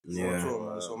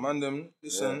 Yeah. So man, them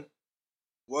listen,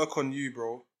 work on you,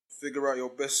 bro. Figure out your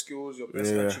best skills, your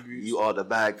best attributes. You are the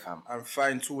bag, fam. And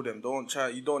fine tune them.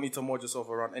 You don't need to mold yourself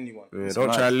around anyone. Yeah, don't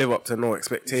try to live up to no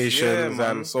expectations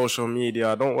man. and social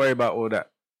media. Don't worry about all that.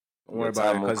 Don't worry about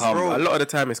it time will because come. a lot of the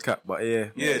time it's capped. But yeah,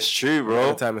 It's true, a lot bro.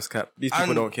 of the time it's capped. These people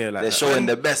And don't care like They're that. showing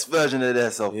the best version of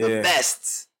themselves. The Yeah.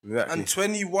 best. Exactly. And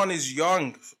 21 is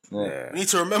young. Yeah. We need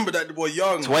to remember that we're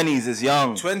young. 20s is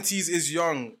young. 20s is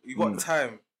young. You got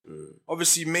time.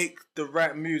 Obviously, make the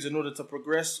right moves in order to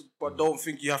progress, but don't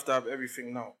think you have to have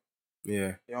everything now. Yeah. You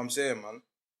know what I'm saying, man?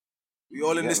 We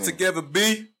all in Get this me. together,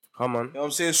 B. Come on. You know what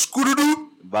I'm saying? Scooter-doo.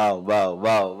 Wow.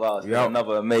 It's been out.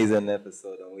 another amazing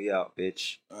episode and we out,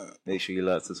 bitch. Make sure you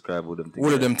like, subscribe, all them things.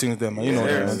 All of them things there, man. You know Yeah,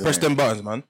 that, man. yeah. Press them buttons, man.